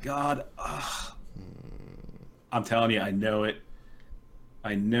 Oh my god. Ugh. I'm telling you, I know it.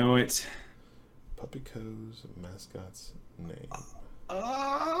 Puppy Co.'s mascot's name.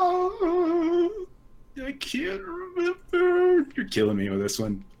 Oh, I can't remember. You're killing me with this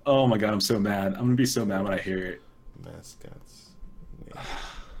one. Oh my god, I'm so mad. I'm gonna be so mad when I hear it. Mascot's name.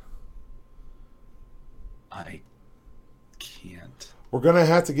 I can't We're gonna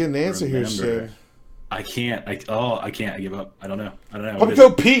have to get an answer here remember. soon. I can't. I can't. I give up. I don't know. What Puppy is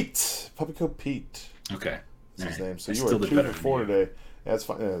Co. Pete. Puppy Co. Pete. it? Okay. That's his All right. name. So I you still are did 2 better for than 4 you. today. That's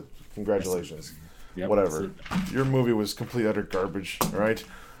fine. Congratulations. Yep, Whatever. that's it. Your movie was complete utter garbage. All right.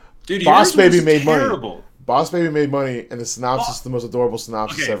 Dude, Boss yours Baby was made money. terrible. Boss Baby made money, and the synopsis is the most adorable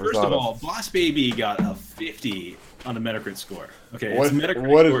synopsis Okay, ever first thought of all, of. Boss Baby got a 50 on the Metacritic score. Okay, What- its Metacritic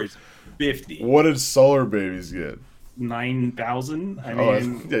what is- score is 50. What did Solar Babies get? 9,000? I Oh,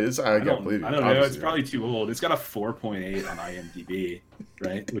 mean, yeah, I can't believe it. I don't know. It's Obviously, probably too old. It's got a 4.8 on IMDb,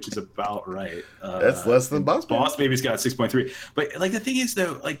 right? Which is about right. That's less than Boss Baby. Boss Baby's got 6.3. But like the thing is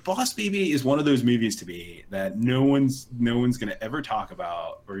though, like Boss Baby is one of those movies to me that no one's gonna ever talk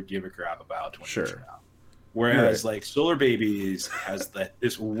about or give a crap about 20 years Sure. from now. Whereas Right. like Solar Babies has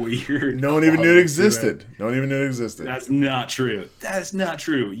this weird. No one even knew quality it to existed. No one even knew it existed. That's not true. That's not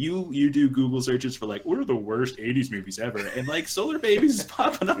true. You do Google searches for like what are the worst 80s movies ever, and like Solar Babies is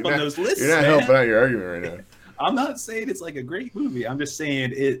popping up on those lists. You're not man. helping out your argument right now. I'm not saying it's like a great movie. I'm just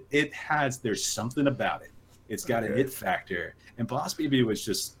saying there's something about it. It's got an Okay. it factor. And Boss Baby was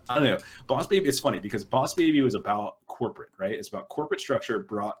just, I don't know. Boss Baby, it's funny because Boss Baby was about corporate, right? It's about corporate structure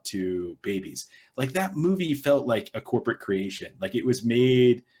brought to babies. Like that movie felt like a corporate creation. Like it was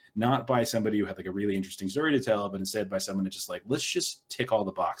made not by somebody who had like a really interesting story to tell, but instead by someone that just like, let's just tick all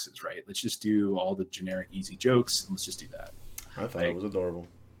the boxes, right? Let's just do all the generic easy jokes. And let's just do that. I thought it was adorable.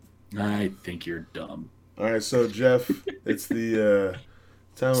 I think you're dumb. All right, so Jeff, it's the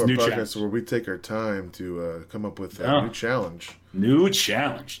time of our new podcast challenge. where we take our time to come up with a Yeah. new challenge. New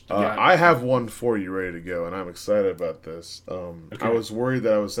challenge. Yeah. I have one for you ready to go, and I'm excited about this. Okay. I was worried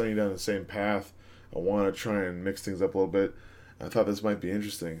that I was sending you down the same path. I want to try and mix things up a little bit. I thought this might be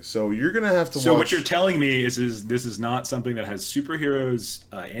interesting. So you're gonna have to So watch. what you're telling me is this is not something that has superheroes,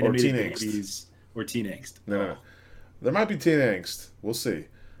 animated teen angst. babies, or teen angst. No. There might be teen angst. We'll see.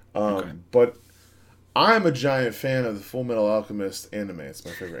 Okay. But I'm a giant fan of the Full Metal Alchemist anime. It's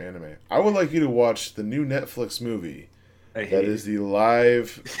my favorite anime. I would like you to watch the new Netflix movie I hate that you. is the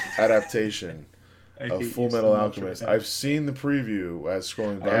live adaptation I of hate Full you so Metal much Alchemist. right now. I've seen the preview as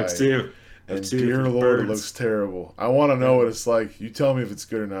scrolling I by. have too. I have And too, dear for Lord, birds. it looks terrible. I want to know what it's like. You tell me if it's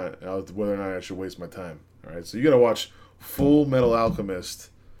good or not, whether or not I should waste my time. All right, so you got to watch Full Metal Alchemist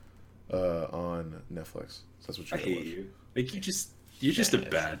on Netflix. So that's what I you got to hate watch. you. Like you're just a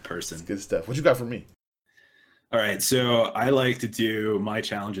bad person. Good stuff. What you got for me? All right, so I like to do my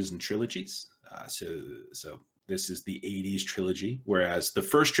challenges in trilogies. So this is the '80s trilogy, whereas the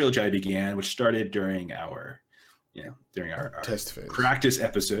first trilogy I began, which started during our Test phase. practice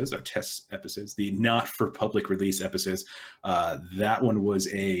episodes, our test episodes, the not for public release episodes. That one was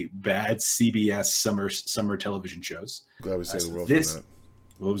a bad CBS summer television shows. Glad we saved so the world this- from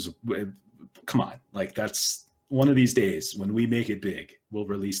Come on, like that's one of these days when we make it big, we'll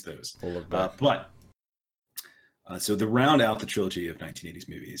release those. that. We'll look back. So to round out the trilogy of 1980s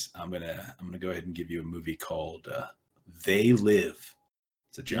movies, I'm gonna go ahead and give you a movie called They Live.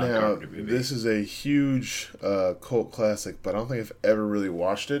 It's a John Now, Carpenter movie. this is a huge cult classic, but I don't think I've ever really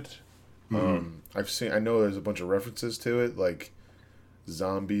watched it. Mhm. I know there's a bunch of references to it, like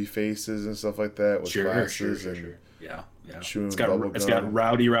zombie faces and stuff like that with glasses and Yeah. chewing It's bubble got gum.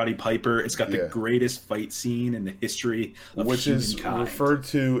 Rowdy Piper. It's got the Yeah. greatest fight scene in the history of Which is humankind. referred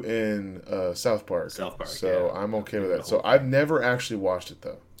to in South Park. South Park, So yeah. I'm okay with The that. So whole I've never actually watched it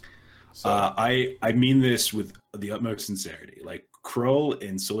though. So I mean this with the utmost sincerity. Like Krull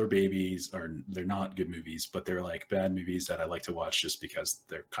and Solar Babies they're not good movies, but they're like bad movies that I like to watch just because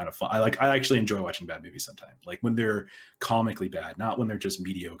they're kind of fun. I actually enjoy watching bad movies sometimes. Like when they're comically bad, not when they're just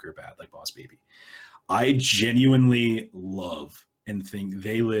mediocre bad, like Boss Baby. I genuinely love and think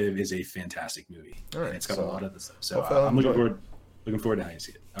They Live is a fantastic movie. All right, And it's got so a lot of the stuff. So hopefully I'll I'm looking enjoy forward to how you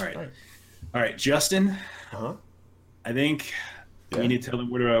see it. All All right. right, Justin. uh-huh. I think Yeah. we need to tell them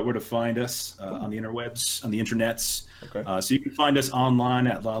where to find us on the interwebs, on the internets. Okay. So you can find us online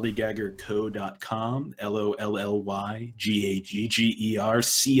at lollygaggerco.com,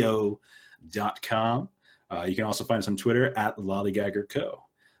 LOLLYGAGGERCO.com. You can also find us on Twitter at lollygaggerco.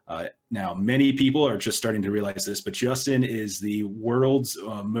 Now, many people are just starting to realize this, but Justin is the world's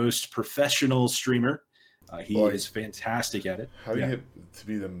most professional streamer. He Boy. is fantastic at it. How do you Yeah. get to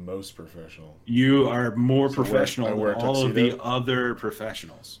be the most professional? You are more So professional I wear a than all of the tuxedo? other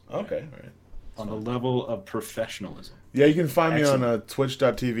professionals. Okay. All right. On the level of professionalism. Yeah, you can find me on Excellent.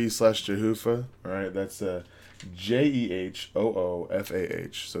 twitch.tv/Jehoofa. All right, that's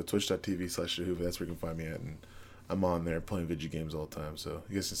JEHOOFAH. So twitch.tv/Jehoofa. That's where you can find me at, and I'm on there playing video games all the time. So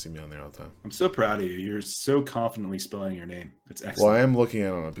you guys can see me on there all the time. I'm so proud of you. You're so confidently spelling your name. It's Well, I excellent. am looking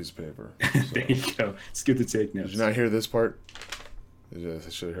at it on a piece of paper. So. There you go. It's good to take notes. Did you not hear this part? I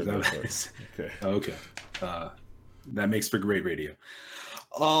should have heard that part. Is Okay. okay. That makes for great radio.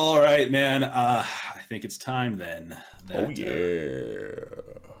 All right, man. I think it's time then. That, Oh yeah.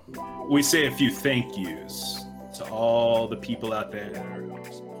 we say a few thank yous to all the people out there who are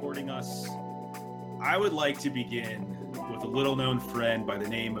supporting us. I would like to begin with a little known friend by the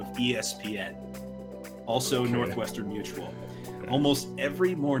name of ESPN, also Okay. Northwestern Mutual. Almost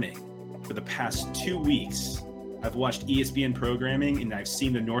every morning for the past 2 weeks, I've watched ESPN programming and I've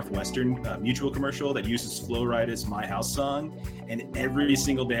seen the Northwestern Mutual commercial that uses Flo Rida's My House song. And every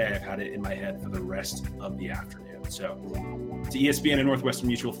single day I've had it in my head for the rest of the afternoon. So to ESPN and Northwestern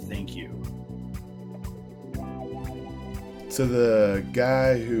Mutual, thank you. To the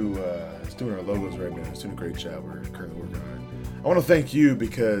guy who is doing our logos right now, he's doing a great job. We're currently working on it. I want to thank you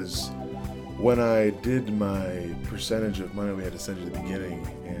because when I did my percentage of money we had to send you at the beginning,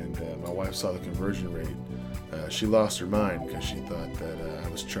 and my wife saw the conversion rate, she lost her mind because she thought that I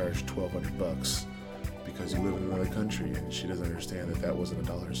was charged $1,200 because you live in another country, and she doesn't understand that that wasn't a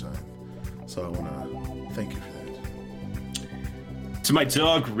dollar sign. So I want to thank you for that. To my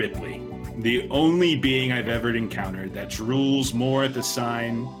dog Ripley, the only being I've ever encountered that drools more at the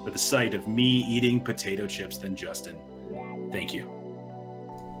sight of me eating potato chips than Justin. Thank you.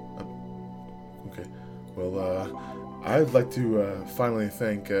 Okay. Well, I'd like to finally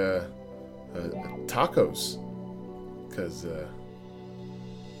thank tacos, because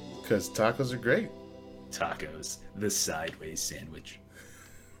tacos are great. Tacos, the sideways sandwich.